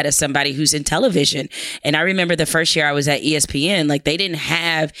relate to that as somebody who's in television. And I remember the first year I was at ESPN, like, they didn't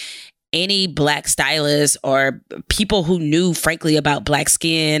have any Black stylists or people who knew, frankly, about Black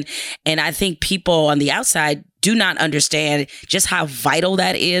skin. And I think people on the outside do not understand just how vital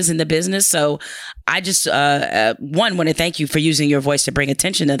that is in the business. So I just, want to thank you for using your voice to bring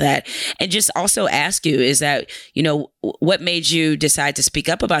attention to that. And just also ask you, is that, what made you decide to speak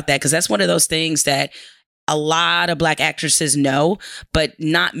up about that? Because that's one of those things that a lot of Black actresses know, but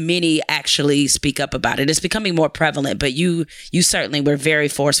not many actually speak up about it. It's becoming more prevalent, but you certainly were very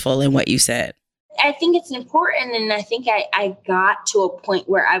forceful in what you said. I think it's important. And I think I got to a point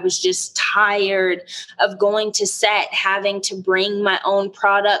where I was just tired of going to set, having to bring my own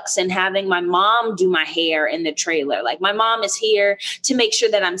products and having my mom do my hair in the trailer. Like, my mom is here to make sure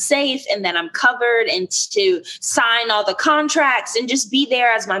that I'm safe and that I'm covered and to sign all the contracts and just be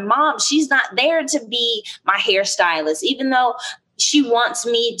there as my mom. She's not there to be my hairstylist, even though she wants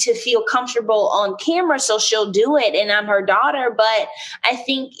me to feel comfortable on camera, so she'll do it, and I'm her daughter. But I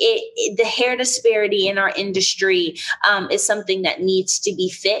think the hair disparity in our industry is something that needs to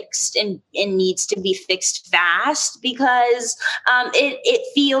be fixed, and needs to be fixed fast, because it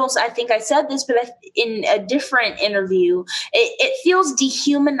feels, I think I said this, but in a different interview, it feels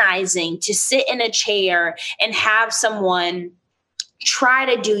dehumanizing to sit in a chair and have someone try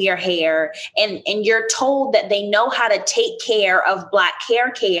to do your hair, and you're told that they know how to take care of Black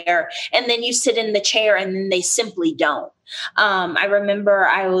hair care, and then you sit in the chair and then they simply don't. I remember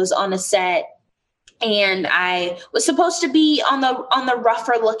I was on a set and I was supposed to be on the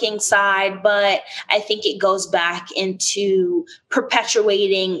rougher looking side, but I think it goes back into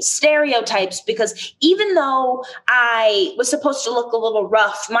perpetuating stereotypes, because even though I was supposed to look a little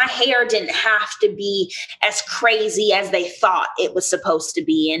rough, my hair didn't have to be as crazy as they thought it was supposed to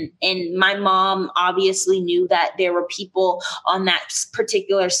be. And my mom obviously knew that there were people on that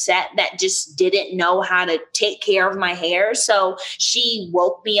particular set that just didn't know how to take care of my hair. So she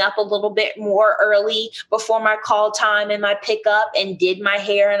woke me up a little bit more early early before my call time and my pickup and did my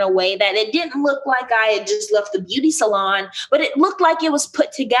hair in a way that it didn't look like I had just left the beauty salon, but it looked like it was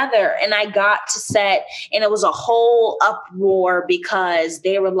put together. And I got to set and it was a whole uproar because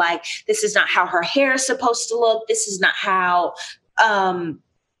they were like, this is not how her hair is supposed to look. This is not how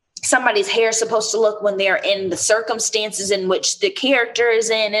somebody's hair is supposed to look when they're in the circumstances in which the character is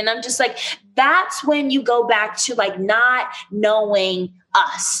in. And I'm just like, that's when you go back to like not knowing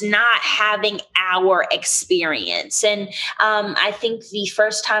us, not having our experience. And I think the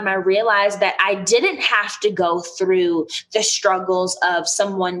first time I realized that I didn't have to go through the struggles of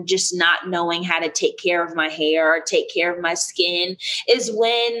someone just not knowing how to take care of my hair or take care of my skin is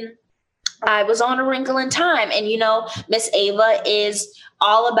when I was on A Wrinkle in Time. And, you know, Miss Ava is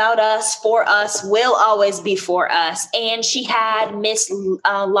all about us, for us, will always be for us. And she had Miss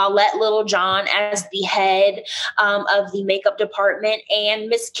Lawlette Littlejohn as the head of the makeup department and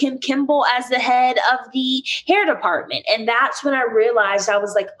Miss Kim Kimball as the head of the hair department. And that's when I realized, I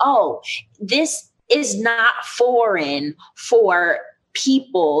was like, oh, this is not foreign for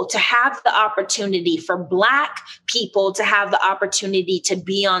people to have the opportunity, for Black people to have the opportunity to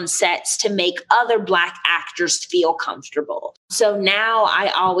be on sets to make other Black actors feel comfortable. So now I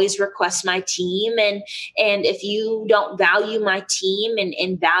always request my team. And if you don't value my team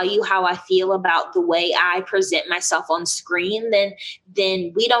and value how I feel about the way I present myself on screen,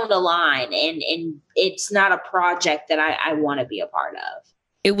 then we don't align. And it's not a project that I want to be a part of.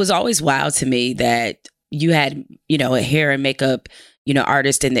 It was always wild to me that you had, you know, a hair and makeup, you know,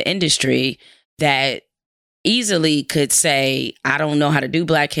 artist in the industry that easily could say, I don't know how to do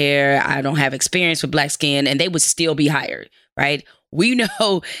Black hair. I don't have experience with Black skin, and they would still be hired, right? We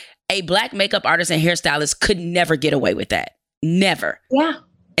know a Black makeup artist and hairstylist could never get away with that. Never. Yeah.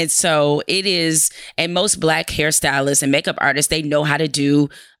 And so it is, and most Black hairstylists and makeup artists, they know how to do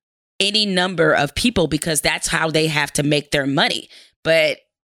any number of people because that's how they have to make their money. But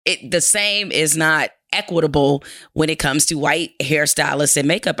the same is not equitable when it comes to white hairstylists and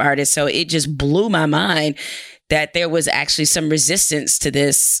makeup artists. So it just blew my mind that there was actually some resistance to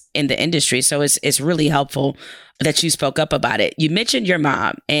this in the industry. So it's really helpful that you spoke up about it. You mentioned your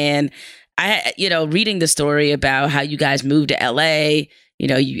mom, and I, you know, reading the story about how you guys moved to LA, you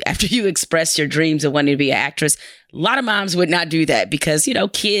know, after you expressed your dreams of wanting to be an actress, a lot of moms would not do that because, you know,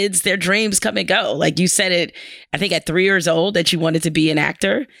 kids, their dreams come and go. Like you said it, I think at 3 years old that you wanted to be an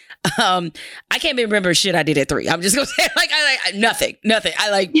actor. I can't even remember shit I did at 3. I'm just gonna say nothing. I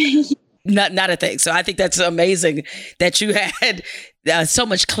like not a thing. So I think that's amazing that you had so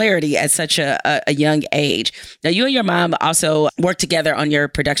much clarity at such a young age. Now, you and your mom also work together on your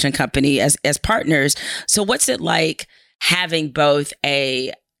production company as partners. So what's it like having both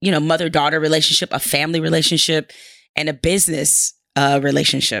a, you know, mother-daughter relationship, a family relationship, and a business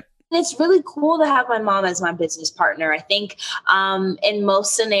relationship? It's really cool to have my mom as my business partner. I think in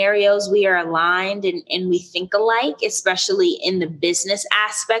most scenarios, we are aligned and we think alike, especially in the business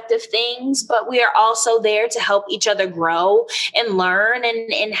aspect of things. But we are also there to help each other grow and learn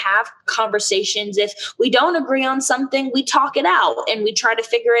and have conversations. If we don't agree on something, we talk it out and we try to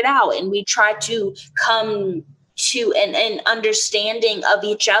figure it out and we try to come to an understanding of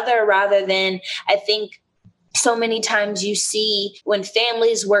each other rather than, I think, so many times you see when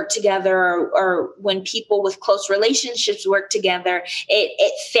families work together or when people with close relationships work together,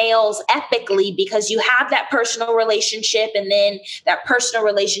 it fails epically because you have that personal relationship and then that personal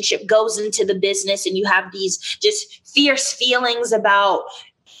relationship goes into the business and you have these just fierce feelings about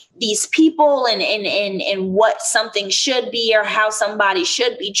these people and what something should be or how somebody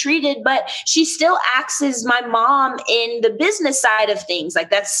should be treated. But she still acts as my mom in the business side of things.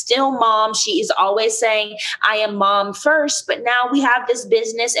 Like, that's still mom. She is always saying, I am mom first. But now we have this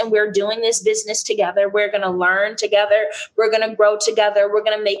business and we're doing this business together. We're going to learn together. We're going to grow together. We're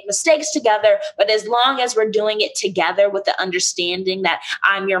going to make mistakes together. But as long as we're doing it together with the understanding that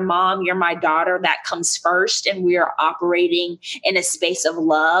I'm your mom, you're my daughter, that comes first, and we are operating in a space of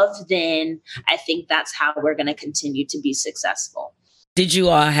love, then I think that's how we're going to continue to be successful. Did you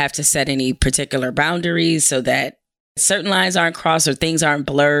all have to set any particular boundaries so that certain lines aren't crossed or things aren't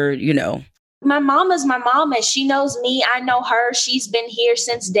blurred, you know? My mama's my mama. She knows me. I know her. She's been here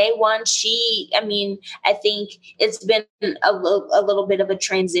since day one. I think it's been a little bit of a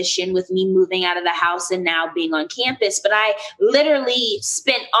transition with me moving out of the house and now being on campus. But I literally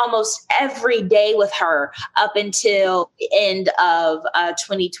spent almost every day with her up until the end of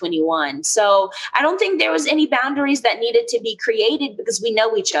 2021. So I don't think there was any boundaries that needed to be created because we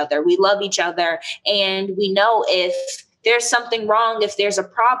know each other. We love each other. And we know if there's something wrong, if there's a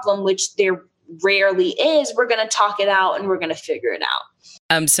problem, which there rarely is, we're going to talk it out and we're going to figure it out.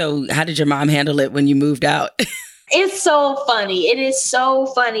 So how did your mom handle it when you moved out? It's so funny. It is so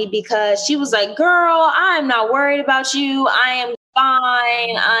funny because she was like, girl, I'm not worried about you. I am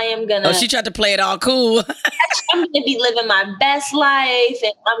fine. I am going to. Oh, she tried to play it all cool. I'm going to be living my best life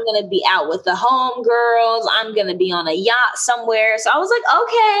and I'm going to be out with the homegirls. I'm going to be on a yacht somewhere. So I was like,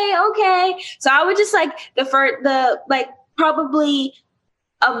 okay. So I would just like probably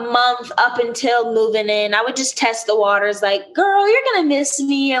a month up until moving in, I would just test the waters like, girl, you're going to miss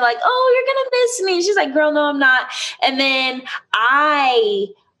me. You're like, oh, you're going to miss me. She's like, girl, no, I'm not. And then I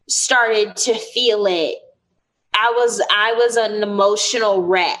started to feel it. I was an emotional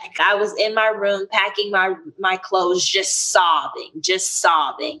wreck. I was in my room packing my clothes, just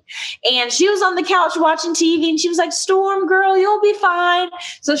sobbing. And she was on the couch watching TV and she was like, Storm, girl, you'll be fine.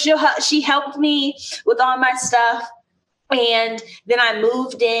 So she helped me with all my stuff. And then I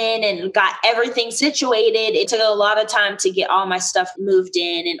moved in and got everything situated. It took a lot of time to get all my stuff moved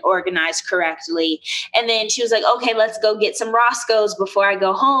in and organized correctly. And then she was like, okay, let's go get some Roscoe's before I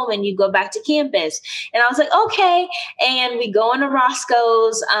go home and you go back to campus. And I was like, okay. And we go into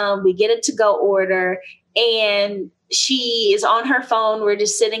Roscoe's, we get a to-go order and she is on her phone. We're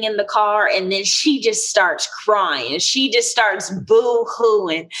just sitting in the car and then she just starts crying. She just starts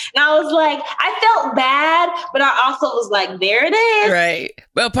boo-hooing. And I was like, I felt bad, but I also was like, there it is. Right.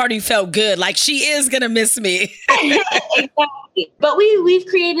 Well, part of you felt good. Like she is going to miss me. Exactly. But we've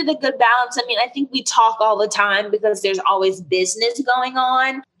created a good balance. I mean, I think we talk all the time because there's always business going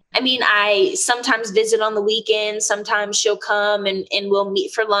on. I mean, I sometimes visit on the weekends. Sometimes she'll come and we'll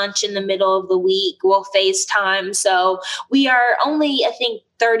meet for lunch in the middle of the week. We'll FaceTime. So we are only, I think,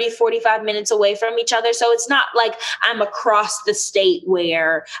 30, 45 minutes away from each other. So it's not like I'm across the state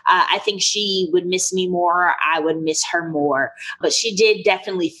where I think she would miss me more. Or I would miss her more. But she did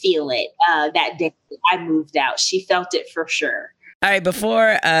definitely feel it that day I moved out. She felt it for sure. All right,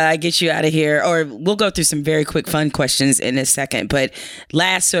 before I get you out of here, or we'll go through some very quick fun questions in a second, but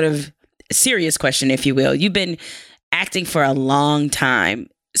last sort of serious question, if you will. You've been acting for a long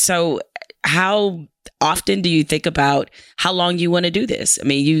time. So how often do you think about how long you want to do this? I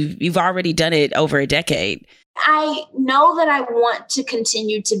mean, you've already done it over a decade. I know that I want to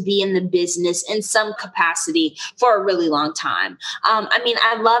continue to be in the business in some capacity for a really long time. I mean,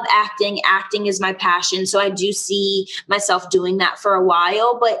 I love acting. Acting is my passion. So I do see myself doing that for a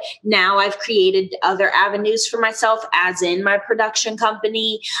while. But now I've created other avenues for myself, as in my production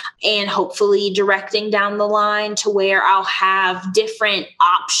company, and hopefully directing down the line to where I'll have different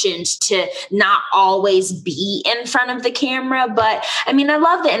options to not always be in front of the camera. But I mean, I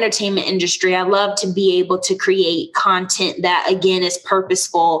love the entertainment industry. I love to be able to create content that, again, is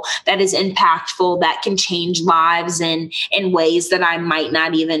purposeful, that is impactful, that can change lives in ways that I might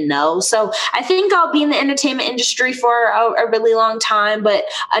not even know. So I think I'll be in the entertainment industry for a really long time. But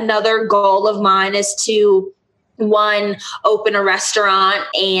another goal of mine is to open a restaurant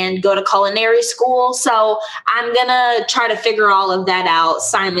and go to culinary school. So I'm going to try to figure all of that out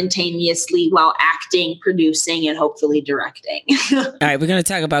simultaneously while acting, producing, and hopefully directing. All right, we're going to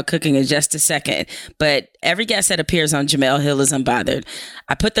talk about cooking in just a second. But every guest that appears on Jemele Hill is Unbothered.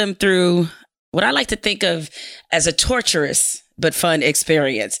 I put them through what I like to think of as a torturous but fun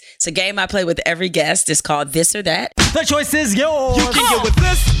experience. It's a game I play with every guest. It's called This or That. The choice is yours. You can get with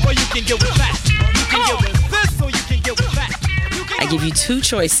this or you can get with that. You can get with this or you can get with that. I give you two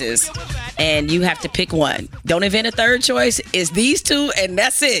choices and you have to pick one. Don't invent a third choice. It's these two and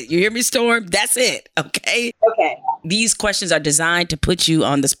that's it. You hear me, Storm? That's it. Okay? Okay. These questions are designed to put you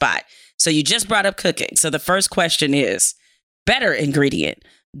on the spot. So you just brought up cooking. So the first question is, better ingredient,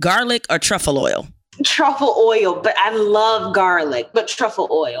 garlic or truffle oil? Truffle oil, but I love garlic, but truffle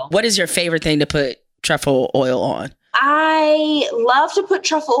oil. What is your favorite thing to put truffle oil on? I love to put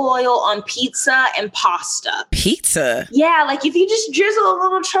truffle oil on pizza and pasta. Pizza? Yeah, like if you just drizzle a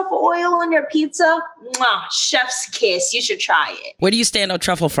little truffle oil on your pizza, chef's kiss. You should try it. Where do you stand on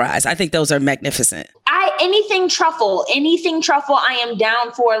truffle fries? I think those are magnificent. Anything truffle, I am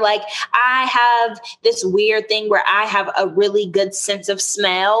down for. Like, I have this weird thing where I have a really good sense of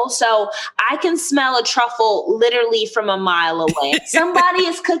smell. So I can smell a truffle literally from a mile away. Somebody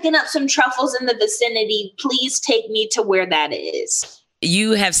is cooking up some truffles in the vicinity. Please take me to where that is.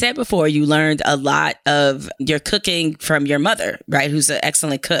 You have said before you learned a lot of your cooking from your mother, right? Who's an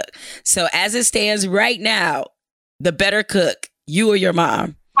excellent cook. So as it stands right now, the better cook, you or your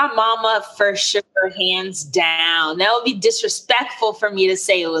mom? My mama, for sure, hands down. That would be disrespectful for me to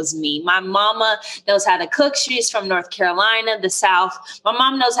say it was me. My mama knows how to cook. She's from North Carolina, the South. My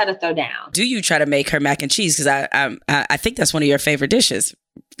mom knows how to throw down. Do you try to make her mac and cheese? Because I think that's one of your favorite dishes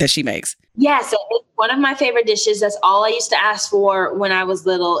that she makes. Yes, One of my favorite dishes, that's all I used to ask for when I was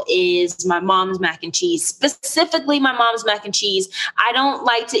little, is my mom's mac and cheese. Specifically, my mom's mac and cheese. I don't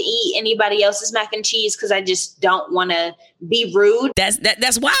like to eat anybody else's mac and cheese because I just don't want to be rude.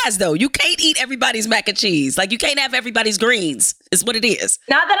 That's wise, though. You can't eat everybody's mac and cheese. Like, you can't have everybody's greens. Is what it is.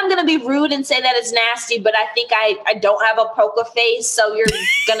 Not that I'm going to be rude and say that it's nasty, but I think I don't have a poker face, so you're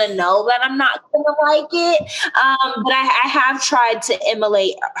going to know that I'm not going to like it. But I have tried to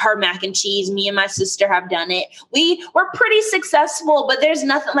emulate her mac and cheese. Me and my sister have done it. We were pretty successful, but there's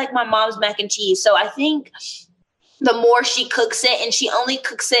nothing like my mom's mac and cheese. So I think the more she cooks it, and she only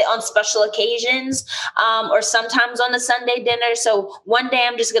cooks it on special occasions, or sometimes on a Sunday dinner. So one day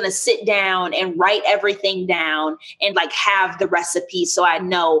I'm just going to sit down and write everything down and like have the recipe so I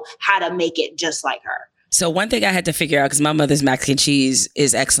know how to make it just like her. So one thing I had to figure out, because my mother's mac and cheese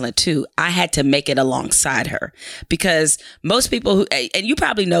is excellent too, I had to make it alongside her, because most people who, and you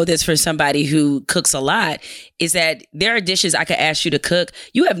probably know this for somebody who cooks a lot, is that there are dishes I could ask you to cook.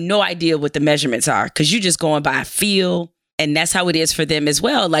 You have no idea what the measurements are because you're just going by feel. And that's how it is for them as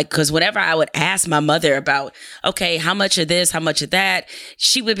well. Like, because whenever I would ask my mother about, okay, how much of this, how much of that,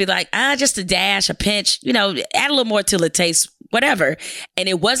 she would be like, just a dash, a pinch, add a little more till it tastes whatever. And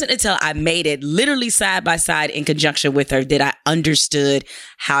it wasn't until I made it literally side by side in conjunction with her that I understood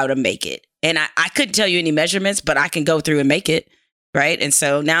how to make it. And I couldn't tell you any measurements, but I can go through and make it. Right. And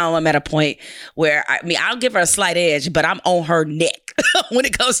so now I'm at a point where, I'll give her a slight edge, but I'm on her neck when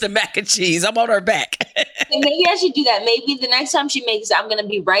it comes to mac and cheese. I'm on her back. And maybe I should do that. Maybe the next time she makes it, I'm going to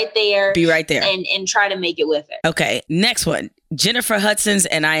be right there. And try to make it with her. Okay. Next one. Jennifer Hudson's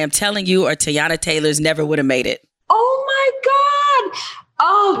And I Am Telling You or Tiana Taylor's Never Would Have Made It. Oh my God.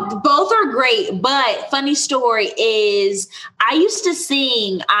 Oh, both are great. But funny story is I used to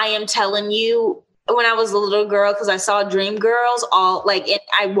sing I Am Telling You when I was a little girl, because I saw Dreamgirls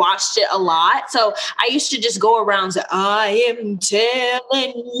I watched it a lot. So I used to just go around and say, I am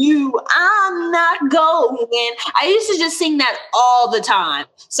telling you I'm not going. I used to just sing that all the time.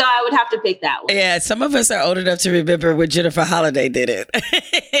 So I would have to pick that one. Yeah, some of us are old enough to remember when Jennifer Holliday did it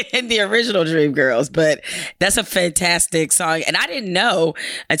in the original Dreamgirls. But that's a fantastic song. And I didn't know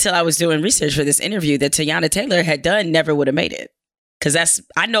until I was doing research for this interview that Tiana Taylor had done Never Would Have Made It. Because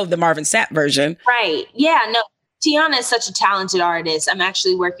I know the Marvin Sapp version. Right. Yeah, no. Tiana is such a talented artist. I'm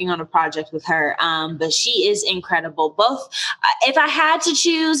actually working on a project with her, but she is incredible. Both, if I had to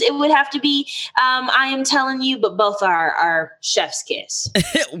choose, it would have to be I Am Telling You, but both are chef's kiss.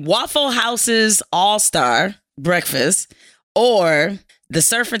 Waffle House's All-Star Breakfast or the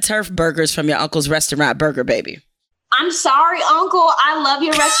Surf and Turf burgers from your uncle's restaurant, Burger Baby. I'm sorry, Uncle. I love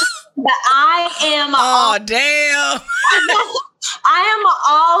your restaurant, but I am... Oh, damn. I am an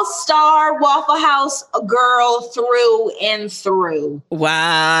all-star Waffle House girl through and through.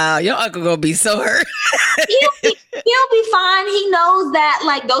 Wow. Your uncle gonna be so hurt. He'll be fine. He knows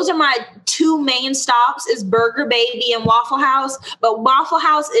that, those are my two main stops is Burger Baby and Waffle House. But Waffle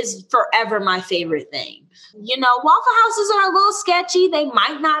House is forever my favorite thing. Waffle Houses are a little sketchy. They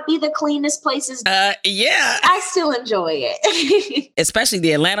might not be the cleanest places. Yeah. I still enjoy it. Especially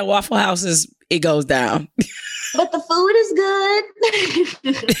the Atlanta Waffle Houses, it goes down. But the food is good.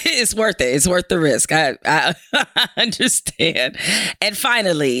 It's worth it. It's worth the risk. I understand. And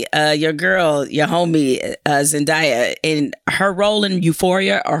finally, your girl, your homie, Zendaya, in her role in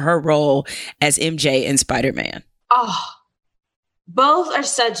Euphoria or her role as MJ in Spider-Man? Oh, both are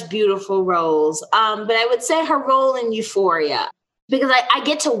such beautiful roles. But I would say her role in Euphoria, because I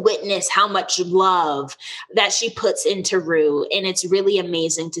get to witness how much love that she puts into Rue, and it's really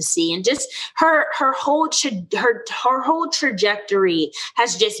amazing to see. And just her whole trajectory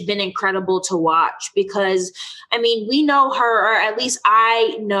has just been incredible to watch. Because we know her, or at least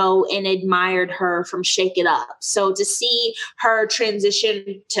I know and admired her from Shake It Up. So to see her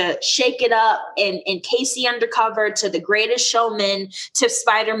transition to Shake It Up and Casey Undercover to The Greatest Showman to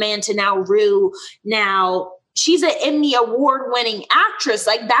Spider-Man to now Rue, now she's an Emmy award-winning actress.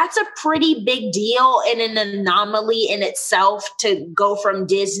 That's a pretty big deal and an anomaly in itself to go from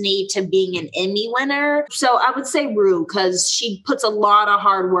Disney to being an Emmy winner. So I would say Rue, because she puts a lot of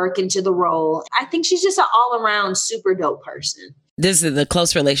hard work into the role. I think she's just an all-around super dope person. This is the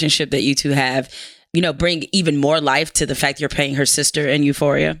close relationship that you two have, bring even more life to the fact you're playing her sister in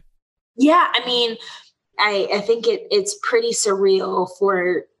Euphoria. Yeah, I think it's pretty surreal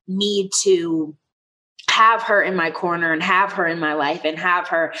for me to have her in my corner and have her in my life and have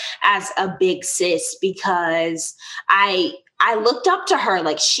her as a big sis, because I looked up to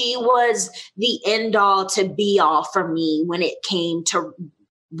her. She was the end all to be all for me when it came to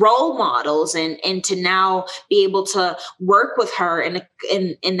role models, and to now be able to work with her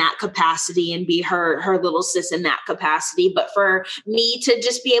in that capacity and be her little sis in that capacity. But for me to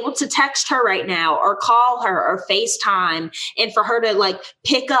just be able to text her right now or call her or FaceTime, and for her to like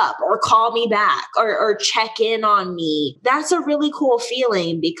pick up or call me back or check in on me, that's a really cool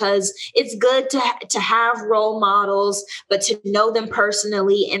feeling, because it's good to have role models, but to know them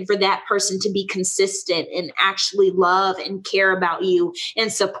personally, and for that person to be consistent and actually love and care about you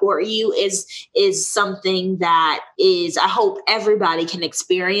and support you is something that is, I hope everybody can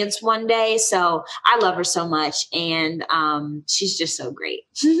experience one day. So I love her so much, and she's just so great.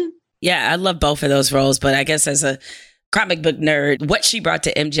 Yeah, I love both of those roles, but I guess as a comic book nerd, what she brought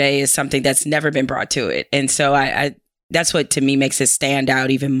to MJ is something that's never been brought to it. And so I that's what to me makes it stand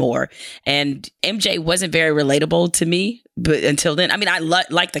out even more. And MJ wasn't very relatable to me, but until then, I mean, I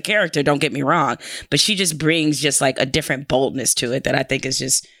like the character, don't get me wrong, but she just brings just like a different boldness to it that I think is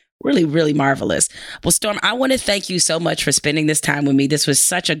just really, really marvelous. Well, Storm, I want to thank you so much for spending this time with me. This was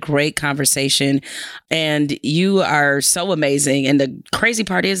such a great conversation, and you are so amazing. And the crazy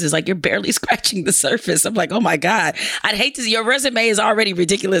part is like, you're barely scratching the surface. I'm like, oh my God, I'd hate to see, your resume is already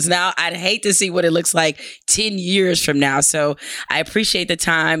ridiculous now. I'd hate to see what it looks like 10 years from now. So I appreciate the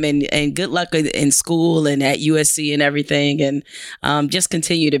time, and good luck in school and at USC and everything. And just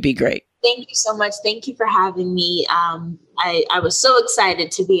continue to be great. Thank you so much. Thank you for having me. I was so excited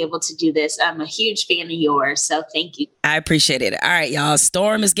to be able to do this. I'm a huge fan of yours, so thank you. I appreciate it. All right, y'all.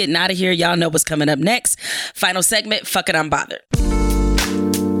 Storm is getting out of here. Y'all know what's coming up next. Final segment, Fuck It, I'm Bothered. Time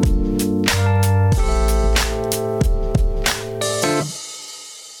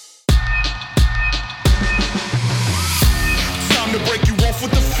to break you off with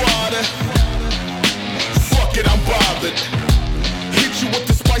the Friday. Fuck it, I'm bothered. Hit you with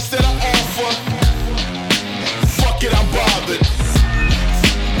the spice that I offer. Fuck it, I'm bothered.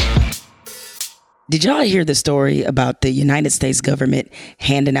 Did y'all hear the story about the United States government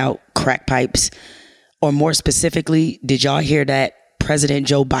handing out crack pipes? Or more specifically, did y'all hear that President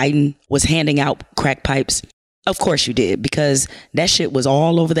Joe Biden was handing out crack pipes? Of course you did, because that shit was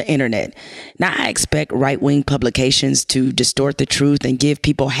all over the internet. Now, I expect right-wing publications to distort the truth and give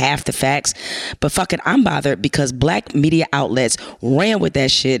people half the facts, but fuck it, I'm bothered because black media outlets ran with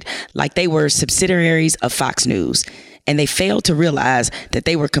that shit like they were subsidiaries of Fox News. And they failed to realize that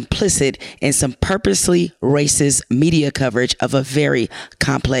they were complicit in some purposely racist media coverage of a very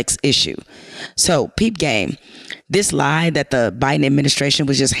complex issue. So, peep game. This lie that the Biden administration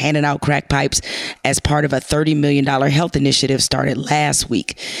was just handing out crack pipes as part of a $30 million health initiative started last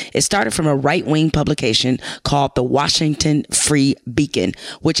week. It started from a right-wing publication called the Washington Free Beacon,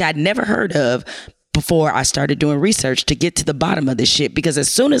 which I'd never heard of before I started doing research to get to the bottom of this shit, because as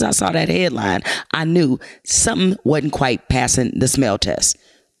soon as I saw that headline, I knew something wasn't quite passing the smell test.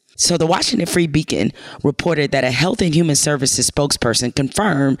 So the Washington Free Beacon reported that a Health and Human Services spokesperson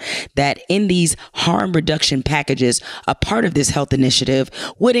confirmed that in these harm reduction packages, a part of this health initiative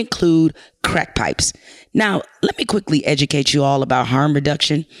would include crack pipes. Now, let me quickly educate you all about harm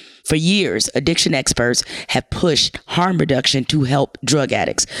reduction. For years, addiction experts have pushed harm reduction to help drug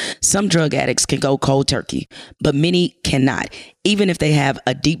addicts. Some drug addicts can go cold turkey, but many cannot, even if they have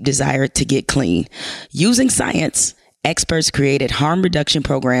a deep desire to get clean. Using science, experts created harm reduction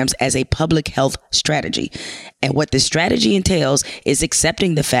programs as a public health strategy. And what this strategy entails is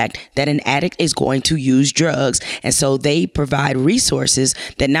accepting the fact that an addict is going to use drugs. And so they provide resources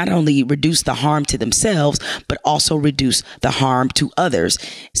that not only reduce the harm to themselves, but also reduce the harm to others,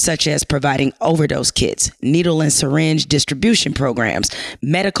 such as providing overdose kits, needle and syringe distribution programs,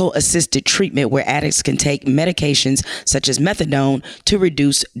 medical assisted treatment where addicts can take medications such as methadone to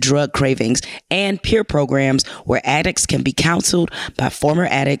reduce drug cravings, and peer programs where addicts can be counseled by former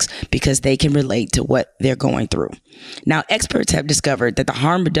addicts because they can relate to what they're going through. Now, experts have discovered that the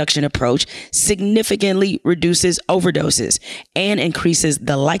harm reduction approach significantly reduces overdoses and increases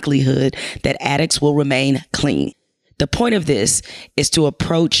the likelihood that addicts will remain clean. The point of this is to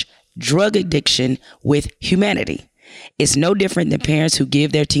approach drug addiction with humanity. It's no different than parents who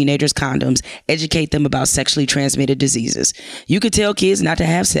give their teenagers condoms, educate them about sexually transmitted diseases. You could tell kids not to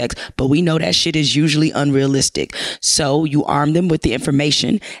have sex, but we know that shit is usually unrealistic. So you arm them with the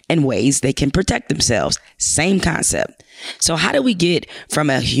information and ways they can protect themselves. Same concept. So how do we get from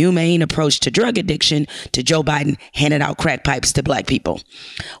a humane approach to drug addiction to Joe Biden handing out crack pipes to black people?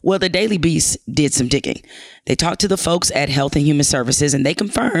 Well, the Daily Beast did some digging. They talked to the folks at Health and Human Services, and they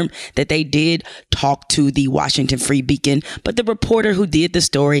confirmed that they did talk to the Washington Free Beacon, but the reporter who did the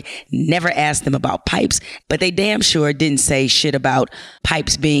story never asked them about pipes, but they damn sure didn't say shit about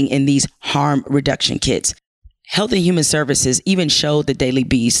pipes being in these harm reduction kits. Health and Human Services even showed the Daily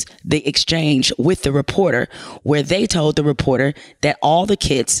Beast the exchange with the reporter where they told the reporter that all the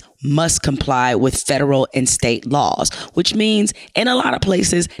kids must comply with federal and state laws, which means in a lot of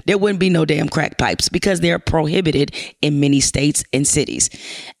places there wouldn't be no damn crack pipes because they're prohibited in many states and cities.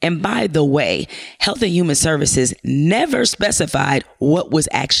 And by the way, Health and Human Services never specified what was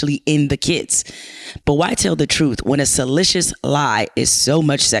actually in the kits. But why tell the truth when a salacious lie is so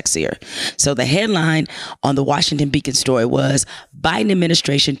much sexier? So the headline on the Washington Beacon story was Biden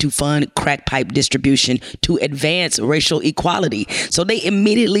administration to fund crack pipe distribution to advance racial equality. So they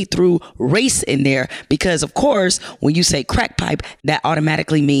immediately threw race in there because, of course, when you say crack pipe, that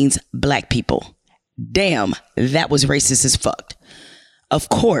automatically means black people. Damn, that was racist as fuck. Of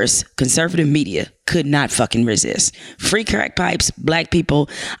course, conservative media could not fucking resist. Free crack pipes, black people.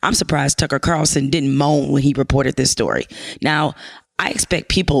 I'm surprised Tucker Carlson didn't moan when he reported this story. Now, I expect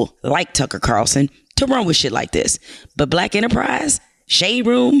people like Tucker Carlson to run with shit like this. But Black Enterprise, Shade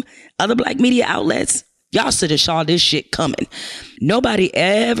Room, other black media outlets, y'all should have saw this shit coming. Nobody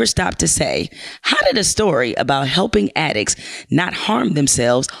ever stopped to say, how did a story about helping addicts not harm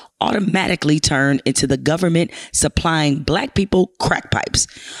themselves automatically turn into the government supplying black people crack pipes?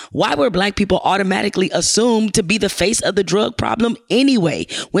 Why were black people automatically assumed to be the face of the drug problem anyway,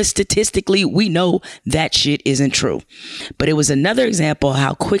 when statistically we know that shit isn't true? But it was another example of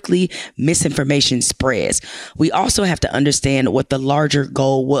how quickly misinformation spreads. We also have to understand what the larger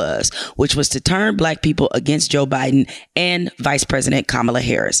goal was, which was to turn black people against Joe Biden and Vice President Kamala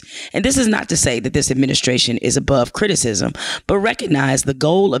Harris. And this is not to say that this administration is above criticism, but recognize the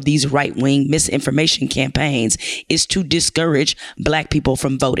goal of these right-wing misinformation campaigns is to discourage black people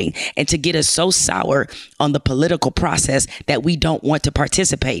from voting and to get us so sour on the political process that we don't want to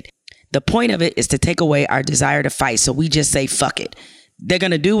participate. The point of it is to take away our desire to fight, so we just say, fuck it. They're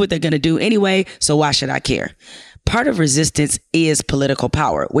going to do what they're going to do anyway, so why should I care? Part of resistance is political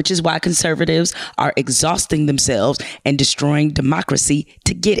power, which is why conservatives are exhausting themselves and destroying democracy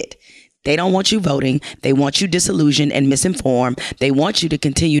to get it. They don't want you voting. They want you disillusioned and misinformed. They want you to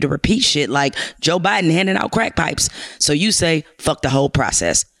continue to repeat shit like Joe Biden handing out crack pipes. So you say, fuck the whole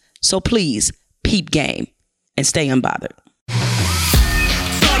process. So please, peep game and stay unbothered.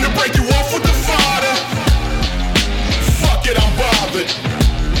 Time to break you off with the fodder. Fuck it, I'm bothered.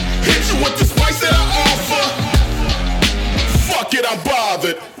 Hit you with the spice that I offer. Fuck it, I'm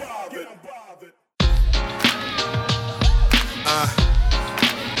bothered.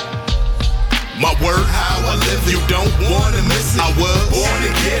 My word, how I live it. You don't wanna miss it. I was born to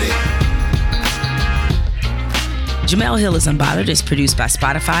get it. Jemele Hill is Unbothered is produced by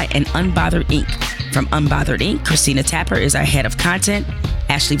Spotify and Unbothered Inc. From Unbothered Inc., Christina Tapper is our head of content.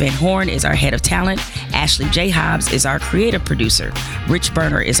 Ashley Van Horn is our head of talent. Ashley J. Hobbs is our creative producer. Rich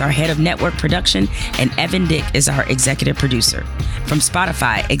Berner is our head of network production. And Evan Dick is our executive producer. From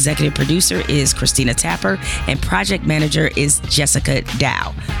Spotify, executive producer is Christina Tapper and project manager is Jessica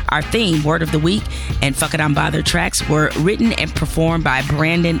Dow. Our theme, Word of the Week, and Fuck It, I'm Bothered tracks were written and performed by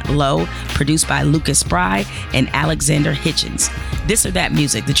Brandon Lowe, produced by Lucas Spry and Alexander Hitchens. This or That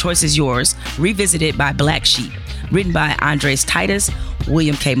Music, the choice is yours, revisited by Black Sheep. Written by Andres Titus,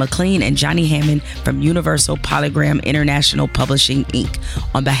 William K. McLean, and Johnny Hammond from Universal Polygram International Publishing, Inc.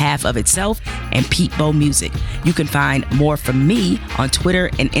 on behalf of itself and Pete Bow Music. You can find more from me on Twitter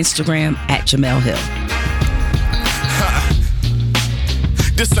and Instagram at Jemele Hill.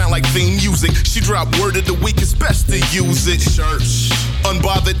 This sound like theme music. She dropped Word of the Week, it's best to use it. Church.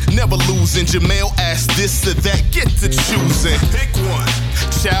 Unbothered, never losing. Jamel asked this or that, get to choosing. Pick one.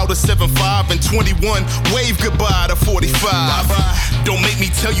 Child of 7'5" and 21. Wave goodbye to 45. Bye-bye. Don't make me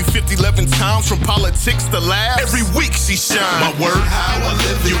tell you 50, 11 times from politics to laughs. Every week she shine. My word, how I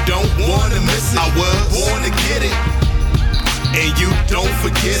live it. You don't wanna miss it. I was born to get it. And you don't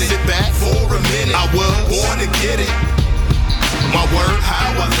forget it. Sit back for a minute. I was born to get it. My word,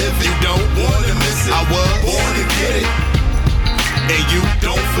 how I live it. You don't wanna miss it. I was born to get it. And you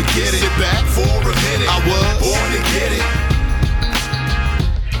don't forget it. Sit back for a minute. I was born to get it.